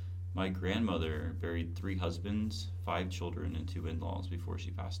 Yeah. My grandmother buried 3 husbands, 5 children, and 2 in-laws before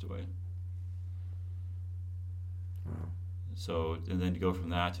she passed away. Wow. So, and then to go from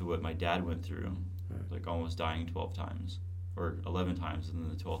that to what my dad went through, like almost dying 12 times, or 11 times, and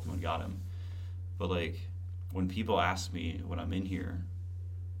then the 12th one got him. But like, when people ask me when I'm in here,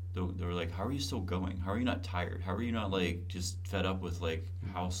 they're like, how are you still going? How are you not tired? How are you not like just fed up with like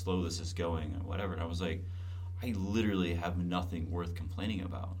how slow this is going and whatever? And I was like, I literally have nothing worth complaining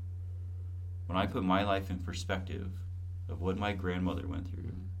about. When I put my life in perspective of what my grandmother went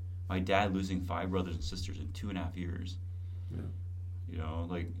through, my dad losing 5 brothers and sisters in 2.5 years,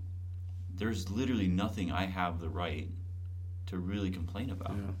 like there's literally nothing I have the right to really complain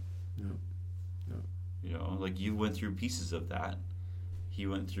about. Like you went through pieces of that. He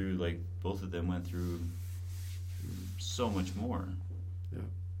went through, like, both of them went through so much more. Yeah.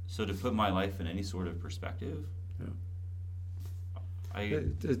 So to put my life in any sort of perspective,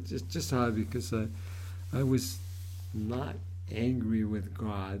 it's just hard because I was not angry with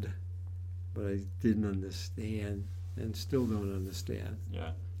God, but I didn't understand and still don't understand.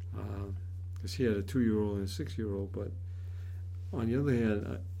 Yeah. Because he had a 2-year-old and a 6-year-old, but on the other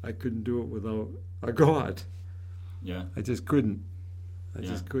hand, I couldn't do it without a God. Yeah. I just couldn't. I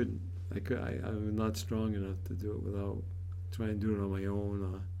just couldn't. I'm not strong enough to do it without trying to do it on my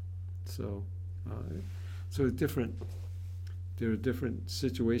own. So different there are different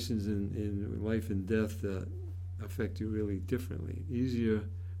situations in life and death that affect you really differently. Easier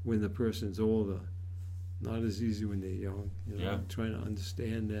when the person's older, not as easy when they're young. You know, Yeah. trying to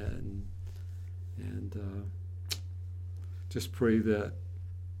understand that and just pray that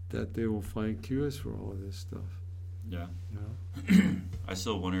they will find cures for all of this stuff. Yeah. You know? I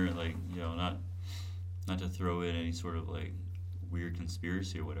still wonder, like, you know, not to throw in any sort of like weird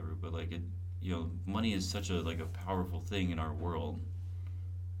conspiracy or whatever, but like it, you know, money is such a powerful thing in our world.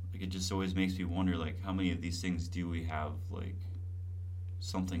 Like, it just always makes me wonder, like, how many of these things do we have like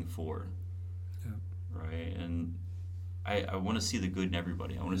something for? Yeah. Right. And I want to see the good in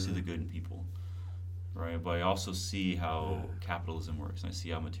everybody. I want to see Yeah. the good in people. Right, but I also see how Yeah. capitalism works, and I see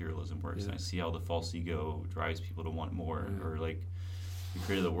how materialism works, and Yeah. I see how the false ego drives people to want more, Yeah. or like we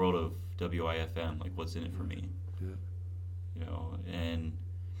created the world of WIFM, like what's in it for me, Yeah. you know. And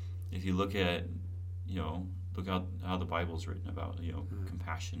if you look at, you know, look how the Bible's written about, you know, Yeah.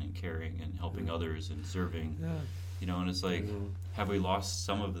 compassion and caring and helping Yeah. others and serving, Yeah. you know, and it's like, I know. have we lost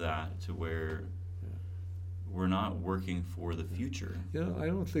some of that to where Yeah. we're not working for the future? You know, I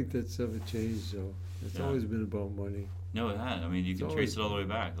don't think that's ever changed, though. It's Yeah. always been about money. No, it had. I mean, you It's can always- trace it all the way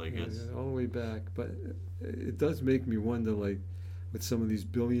back. Like, Yeah, it's yeah, all the way back. But it does make me wonder, like, with some of these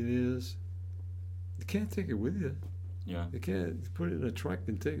billionaires, you can't take it with you. yeah, You can't put it in a truck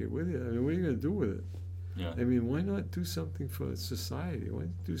and take it with you. I mean, what are you going to do with it? yeah. I mean, why not do something for society? Why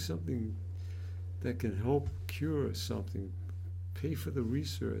not do something that can help cure something? Pay for the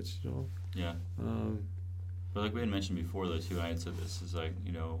research, you know? Yeah. But like we had mentioned before, though, too, and I had said this, is like,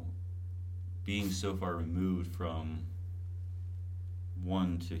 you know, being so far removed from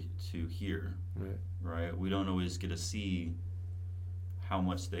one to here, Right. right? We don't always get to see how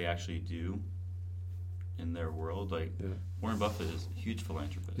much they actually do in their world. Like, Yeah. Warren Buffett is a huge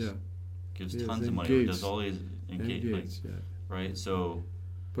philanthropist. Yeah. Gives He is, tons of and money. Gates. Does all these And like, Gates, yeah. right? So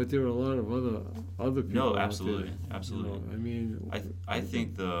But there are a lot of other people. no, out absolutely, there, you absolutely. know, I mean, I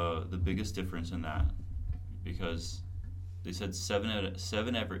think the biggest difference in that, because they said 7 out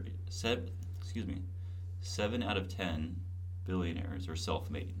of 10 billionaires are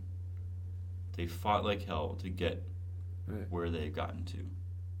self-made. They fought like hell to get Right. where they've gotten to,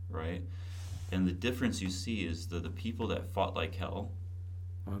 right? And the difference you see is the people that fought like hell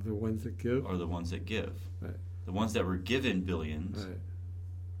are the ones that give. are the ones that give. Right. The ones that were given billions Right.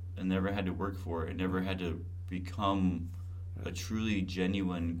 and never had to work for it and never had to become a Right. truly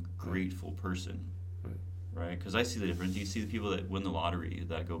genuine grateful person. Right. Right? Because I see the difference. You see the people that win the lottery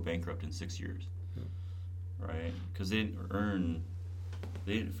that go bankrupt in 6 years. Yeah. Right? Because they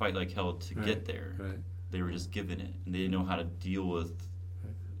didn't fight like hell to Right. get there. Right. They were just given it. And they didn't know how to deal with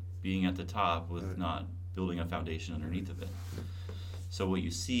Right. being at the top with Right. not building a foundation underneath of it. So what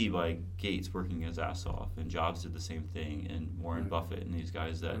you see by Gates working his ass off, and Jobs did the same thing, and Warren Right. Buffett and these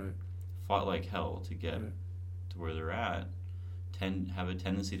guys that Right. fought like hell to get Right. to where they're at, have a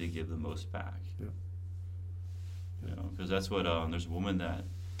tendency to give the most back. Yeah. You know, because that's what there's a woman that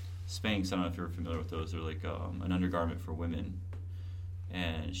Spanx. I don't know if you're familiar with those. They're like an undergarment for women,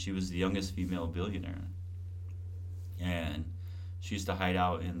 and she was the youngest female billionaire. And she used to hide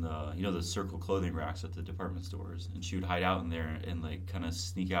out in the Circle clothing racks at the department stores, and she would hide out in there and like kind of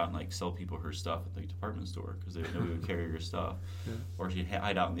sneak out and like sell people her stuff at the department store because they would know we would carry her stuff, Yeah. or she'd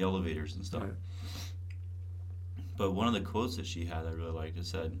hide out in the elevators and stuff. Right. But one of the quotes that she had I really liked, it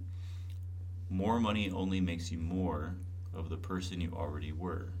said, "More money only makes you more of the person you already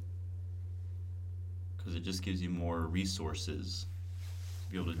were, because it just gives you more resources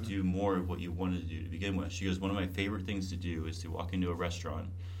to be able to do more of what you wanted to do to begin with." She goes, "One of my favorite things to do is to walk into a restaurant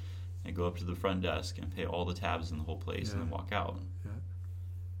and go up to the front desk and pay all the tabs in the whole place and then Yeah. walk out, Yeah.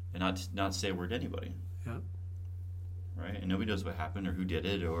 and not say a word to anybody." Yeah. Right? And nobody knows what happened or who did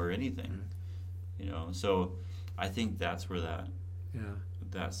it or anything. Right. You know, so I think that's where Yeah.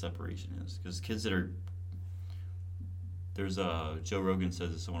 that separation is, because kids that are there's Joe Rogan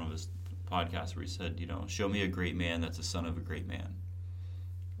says this in one of his podcasts where he said, you know, show me a great man that's a son of a great man,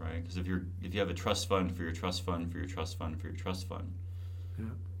 right? Because if you have a trust fund for your trust fund for your trust fund for your trust fund, Yeah.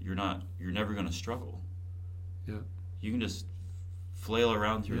 you're never going to struggle. Yeah. You can just flail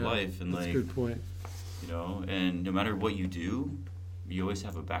around through Yeah, life and that's like a good point. you know, and no matter what you do, you always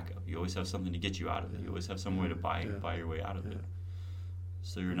have a backup. You always have something to get you out of it. You always have some way to buy your way out of it.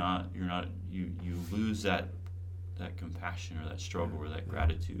 So you lose that compassion or that struggle or that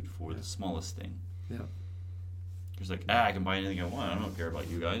gratitude for the smallest thing. Yeah. It's like, I can buy anything I want. I don't care about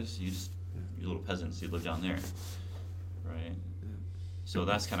you guys. You little peasants, you live down there, right? Yeah. So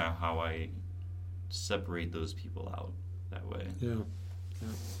that's kind of how I separate those people out that way. Yeah.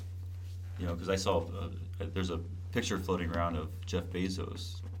 You know, because I saw there's a picture floating around of Jeff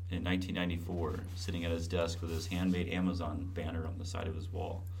Bezos in 1994 sitting at his desk with his handmade Amazon banner on the side of his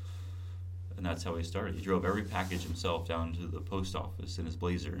wall. And that's how he started. He drove every package himself down to the post office in his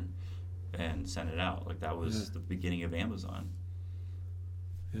Blazer and sent it out. Like, that was the beginning of Amazon.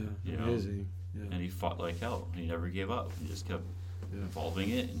 Yeah, You know? amazing. Yeah. And he fought like hell. He never gave up. He just kept evolving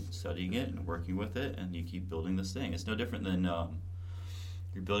it and studying it and working with it, and you keep building this thing. It's no different than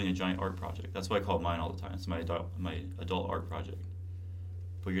you're building a giant art project. That's why I call it mine all the time. It's my adult art project.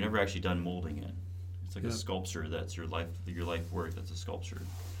 But you're never actually done molding it. It's like a sculpture that's your life work. That's a sculpture.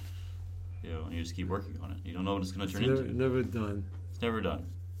 You know, and you just keep working on it. You don't know what it's going to turn into. Never done. It's never done.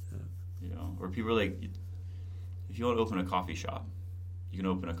 Yeah. You know, or people are like, if you want to open a coffee shop, you can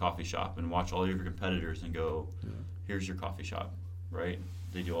open a coffee shop and watch all your competitors and go, here's your coffee shop, right?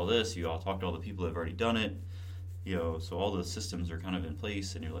 They do all this. You all talk to all the people that have already done it. You know, so all the systems are kind of in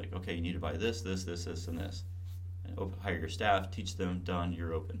place, and you're like, okay, you need to buy this, this, this, this, and this. And hire your staff, teach them, done,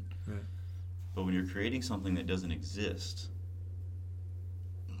 you're open. Right. But when you're creating something that doesn't exist,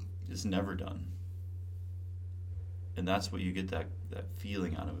 it's never done. And that's what you get that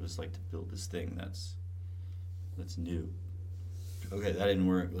feeling out of. It's like to build this thing that's new. Okay, that didn't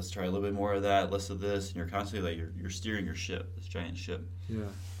work. Let's try a little bit more of that, less of this, and you're constantly like you're steering your ship, this giant ship,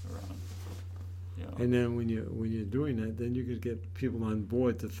 around. You know. And then when you're doing that, then you could get people on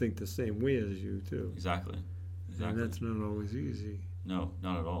board to think the same way as you too. Exactly. And that's not always easy. No,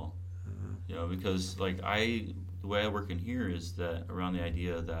 not at all. You know, because like the way I work in here is that around the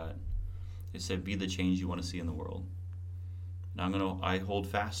idea that they said be the change you want to see in the world. And I hold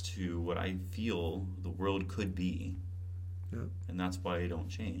fast to what I feel the world could be. Yeah. And that's why I don't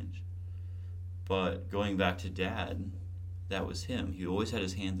change. But going back to Dad, that was him. He always had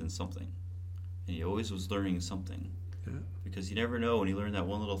his hands in something. And he always was learning something. Yeah. Because you never know when you learn that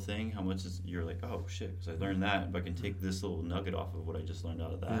one little thing, how much you're like, oh shit, because I learned that. If I can take this little nugget off of what I just learned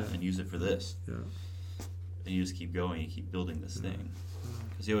out of that and use it for this. Yeah. And you just keep going, you keep building this thing.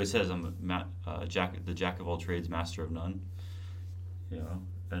 Because he always says, I'm the jack of all trades, master of none. You know?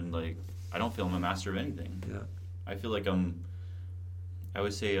 And like, I don't feel I'm a master of anything. Yeah. I feel like I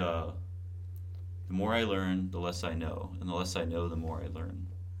would say, the more I learn, the less I know. And the less I know, the more I learn.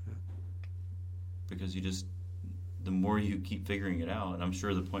 Yeah. Because the more you keep figuring it out, and I'm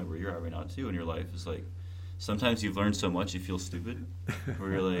sure the point where you're at right now too in your life is like, sometimes you've learned so much you feel stupid,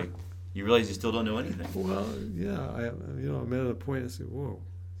 where you're like, you realize you still don't know anything. Well, yeah, I'm at a point I say, whoa,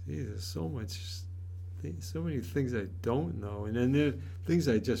 geez, there's so many things I don't know, and then there are things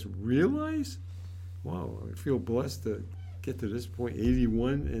I just realize. Wow, I feel blessed to get to this point,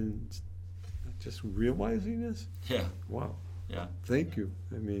 81, and just realizing this. Yeah. Wow. Yeah. Thank you.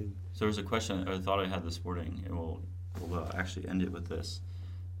 I mean. So there's a question I thought I had this morning, and we'll actually end it with this.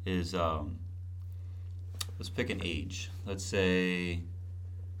 Is let's pick an age. Let's say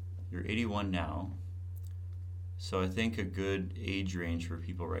you're 81 now. So I think a good age range for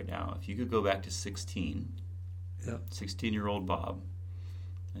people right now, if you could go back to 16, 16-year-old Bob,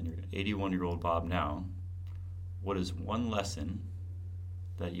 and you're 81-year-old Bob now, what is one lesson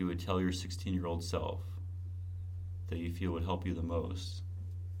that you would tell your 16-year-old self that you feel would help you the most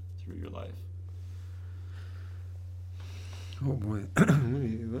through your life? Oh boy,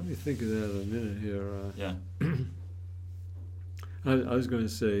 let me think of that a minute here. Yeah. I was going to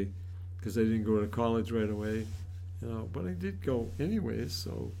say, because I didn't go to college right away, but I did go anyways.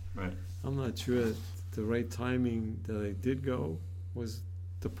 So right. I'm not sure that the right timing that I did go was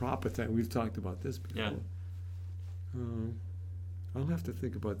the proper time. We've talked about this before. Yeah. I'll have to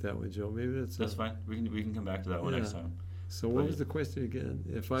think about that one, Joe. Maybe that's fine. We can come back to that one next time. So what was the question again?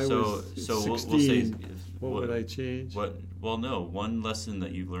 If I was 16, we'll say, what would I change? Well, no. One lesson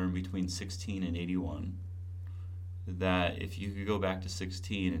that you've learned between 16 and 81, that if you could go back to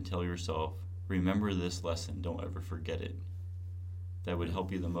 16 and tell yourself, remember this lesson, don't ever forget it, that would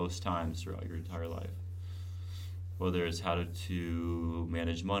help you the most times throughout your entire life. Whether it's how to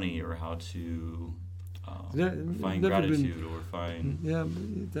manage money or how to find gratitude or find... Yeah,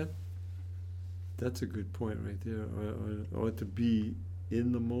 that's a good point right there. Or to be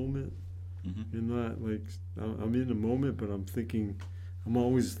in the moment. Mm-hmm. You're not like, I'm in the moment, but I'm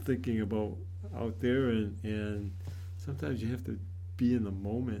always thinking about out there, and sometimes you have to be in the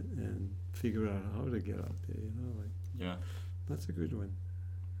moment and figure out how to get out there, Yeah. That's a good one.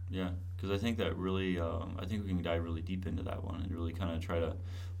 Yeah, because I think that really, I think we can dive really deep into that one and really kind of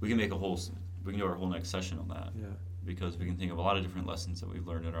we can do our whole next session on that. Yeah. Because we can think of a lot of different lessons that we've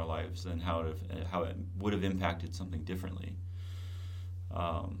learned in our lives and how it would have impacted something differently.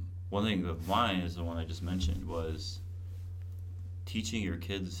 One thing of mine is the one I just mentioned was teaching your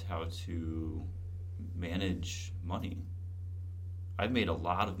kids how to manage money. I've made a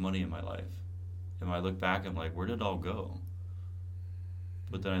lot of money in my life. And when I look back, I'm like, where did it all go?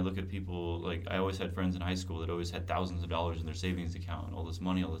 But then I look at people, like, I always had friends in high school that always had thousands of dollars in their savings account and all this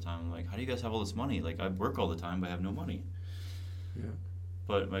money all the time. I'm like, how do you guys have all this money? Like, I work all the time, but I have no money. Yeah.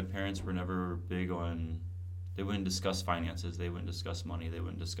 But my parents were never big on, they wouldn't discuss finances, they wouldn't discuss money, they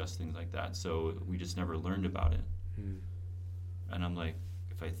wouldn't discuss things like that. So we just never learned about it. And I'm like,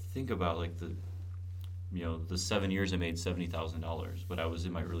 if I think about, like, the 7 years I made $70,000, but I was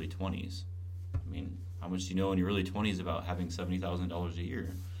in my early 20s. I mean, how much do you know in your early 20s about having $70,000 a year,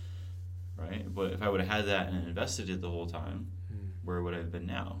 right? But if I would have had that and invested it the whole time, where would I have been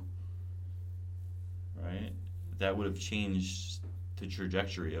now, right? That would have changed the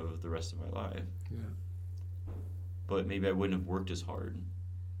trajectory of the rest of my life. Yeah. But maybe I wouldn't have worked as hard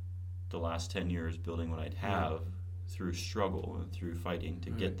the last 10 years building what I'd have through struggle and through fighting to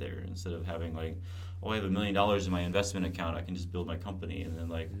get there, instead of having like, oh, I have $1 million in my investment account, I can just build my company, and then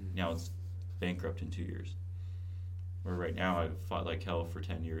like now it's bankrupt in 2 years. Where right now I've fought like hell for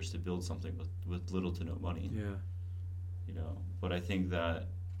 10 years to build something with little to no money. Yeah. You know, but I think that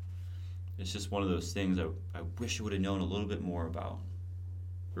it's just one of those things I wish I would have known a little bit more about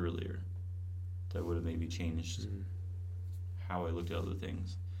earlier. That would have maybe changed how I looked at other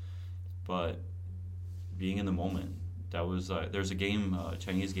things. But being in the moment, that was there's a game, a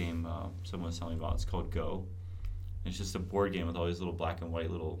Chinese game someone was telling me about. It's called Go. It's just a board game with all these little black and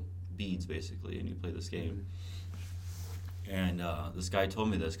white little beads, basically, and you play this game. And this guy told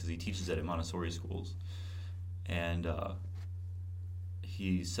me this because he teaches it at Montessori schools. And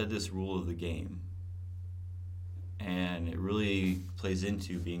he said this rule of the game, and it really plays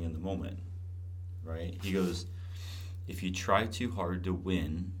into being in the moment, right? He goes, if you try too hard to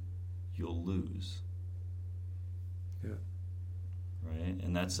win, you'll lose. Yeah. Right?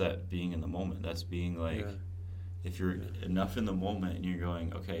 And that's that being in the moment. That's being like, if you're enough in the moment and you're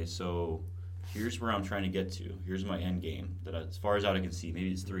going, okay, so here's where I'm trying to get to. Here's my end game that as far as out I can see,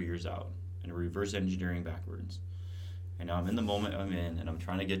 maybe it's 3 years out, and reverse engineering backwards. And now I'm in the moment I'm in, and I'm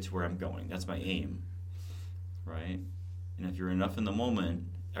trying to get to where I'm going. That's my aim, right? And if you're enough in the moment,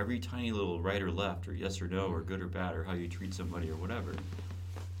 every tiny little right or left or yes or no or good or bad or how you treat somebody or whatever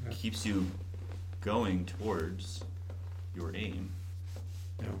keeps you going towards your aim.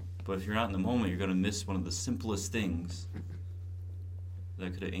 Yeah. But if you're not in the moment, you're going to miss one of the simplest things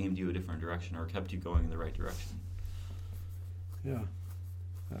that could have aimed you a different direction or kept you going in the right direction. Yeah.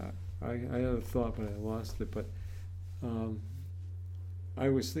 I had a thought, but I lost it. But I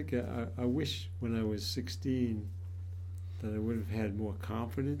was thinking, I wish when I was 16 that I would have had more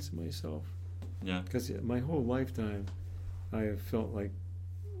confidence in myself. Yeah. Because my whole lifetime, I have felt like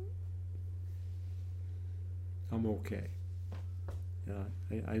I'm okay.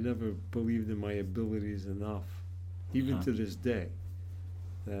 I never believed in my abilities enough, even to this day.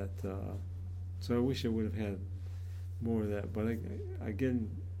 That so I wish I would have had more of that. But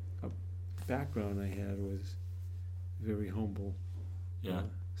again, a background I had was very humble. Yeah.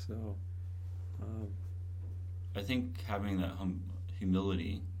 So I think having that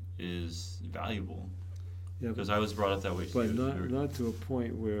humility is valuable. Yeah. Because I was brought up that way too. But not to a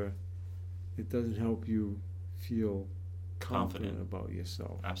point where it doesn't help you feel confident about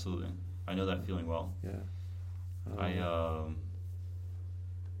yourself. Absolutely. I know that feeling well. Yeah.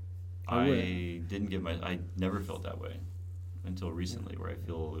 I didn't get I never felt that way until recently, where I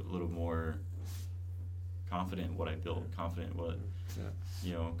feel a little more confident in what I built, confident in what,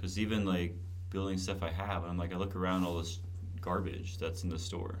 you know, because even like building stuff I have, I'm like, I look around all this garbage that's in the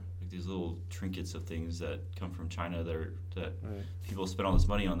store, like these little trinkets of things that come from China that people spend all this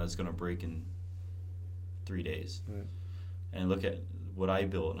money on that's going to break in 3 days. Right. And look at what I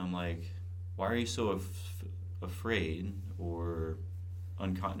built, and I'm like, why are you so afraid or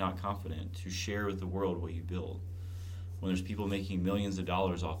not confident to share with the world what you build when there's people making millions of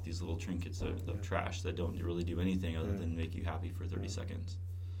dollars off these little trinkets of trash that don't really do anything other than make you happy for 30 seconds.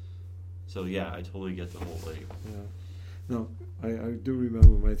 So yeah, I totally get the whole like. Yeah. No, I do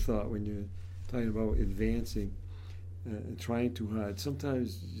remember my thought when you're talking about advancing and trying too hard.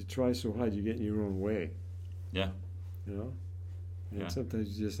 Sometimes you try so hard you get in your own way. Yeah. You know? And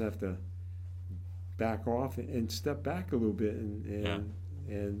sometimes you just have to back off and step back a little bit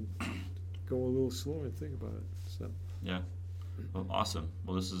and go a little slower and think about it. So. Yeah. Well, awesome.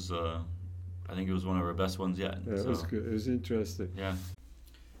 Well, this is, I think it was one of our best ones yet. Yeah, it was good. It was interesting. Yeah.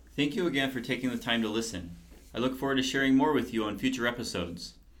 Thank you again for taking the time to listen. I look forward to sharing more with you on future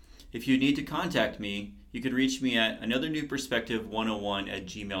episodes. If you need to contact me, you can reach me at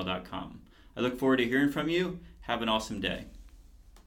anothernewperspective101@gmail.com. I look forward to hearing from you. Have an awesome day.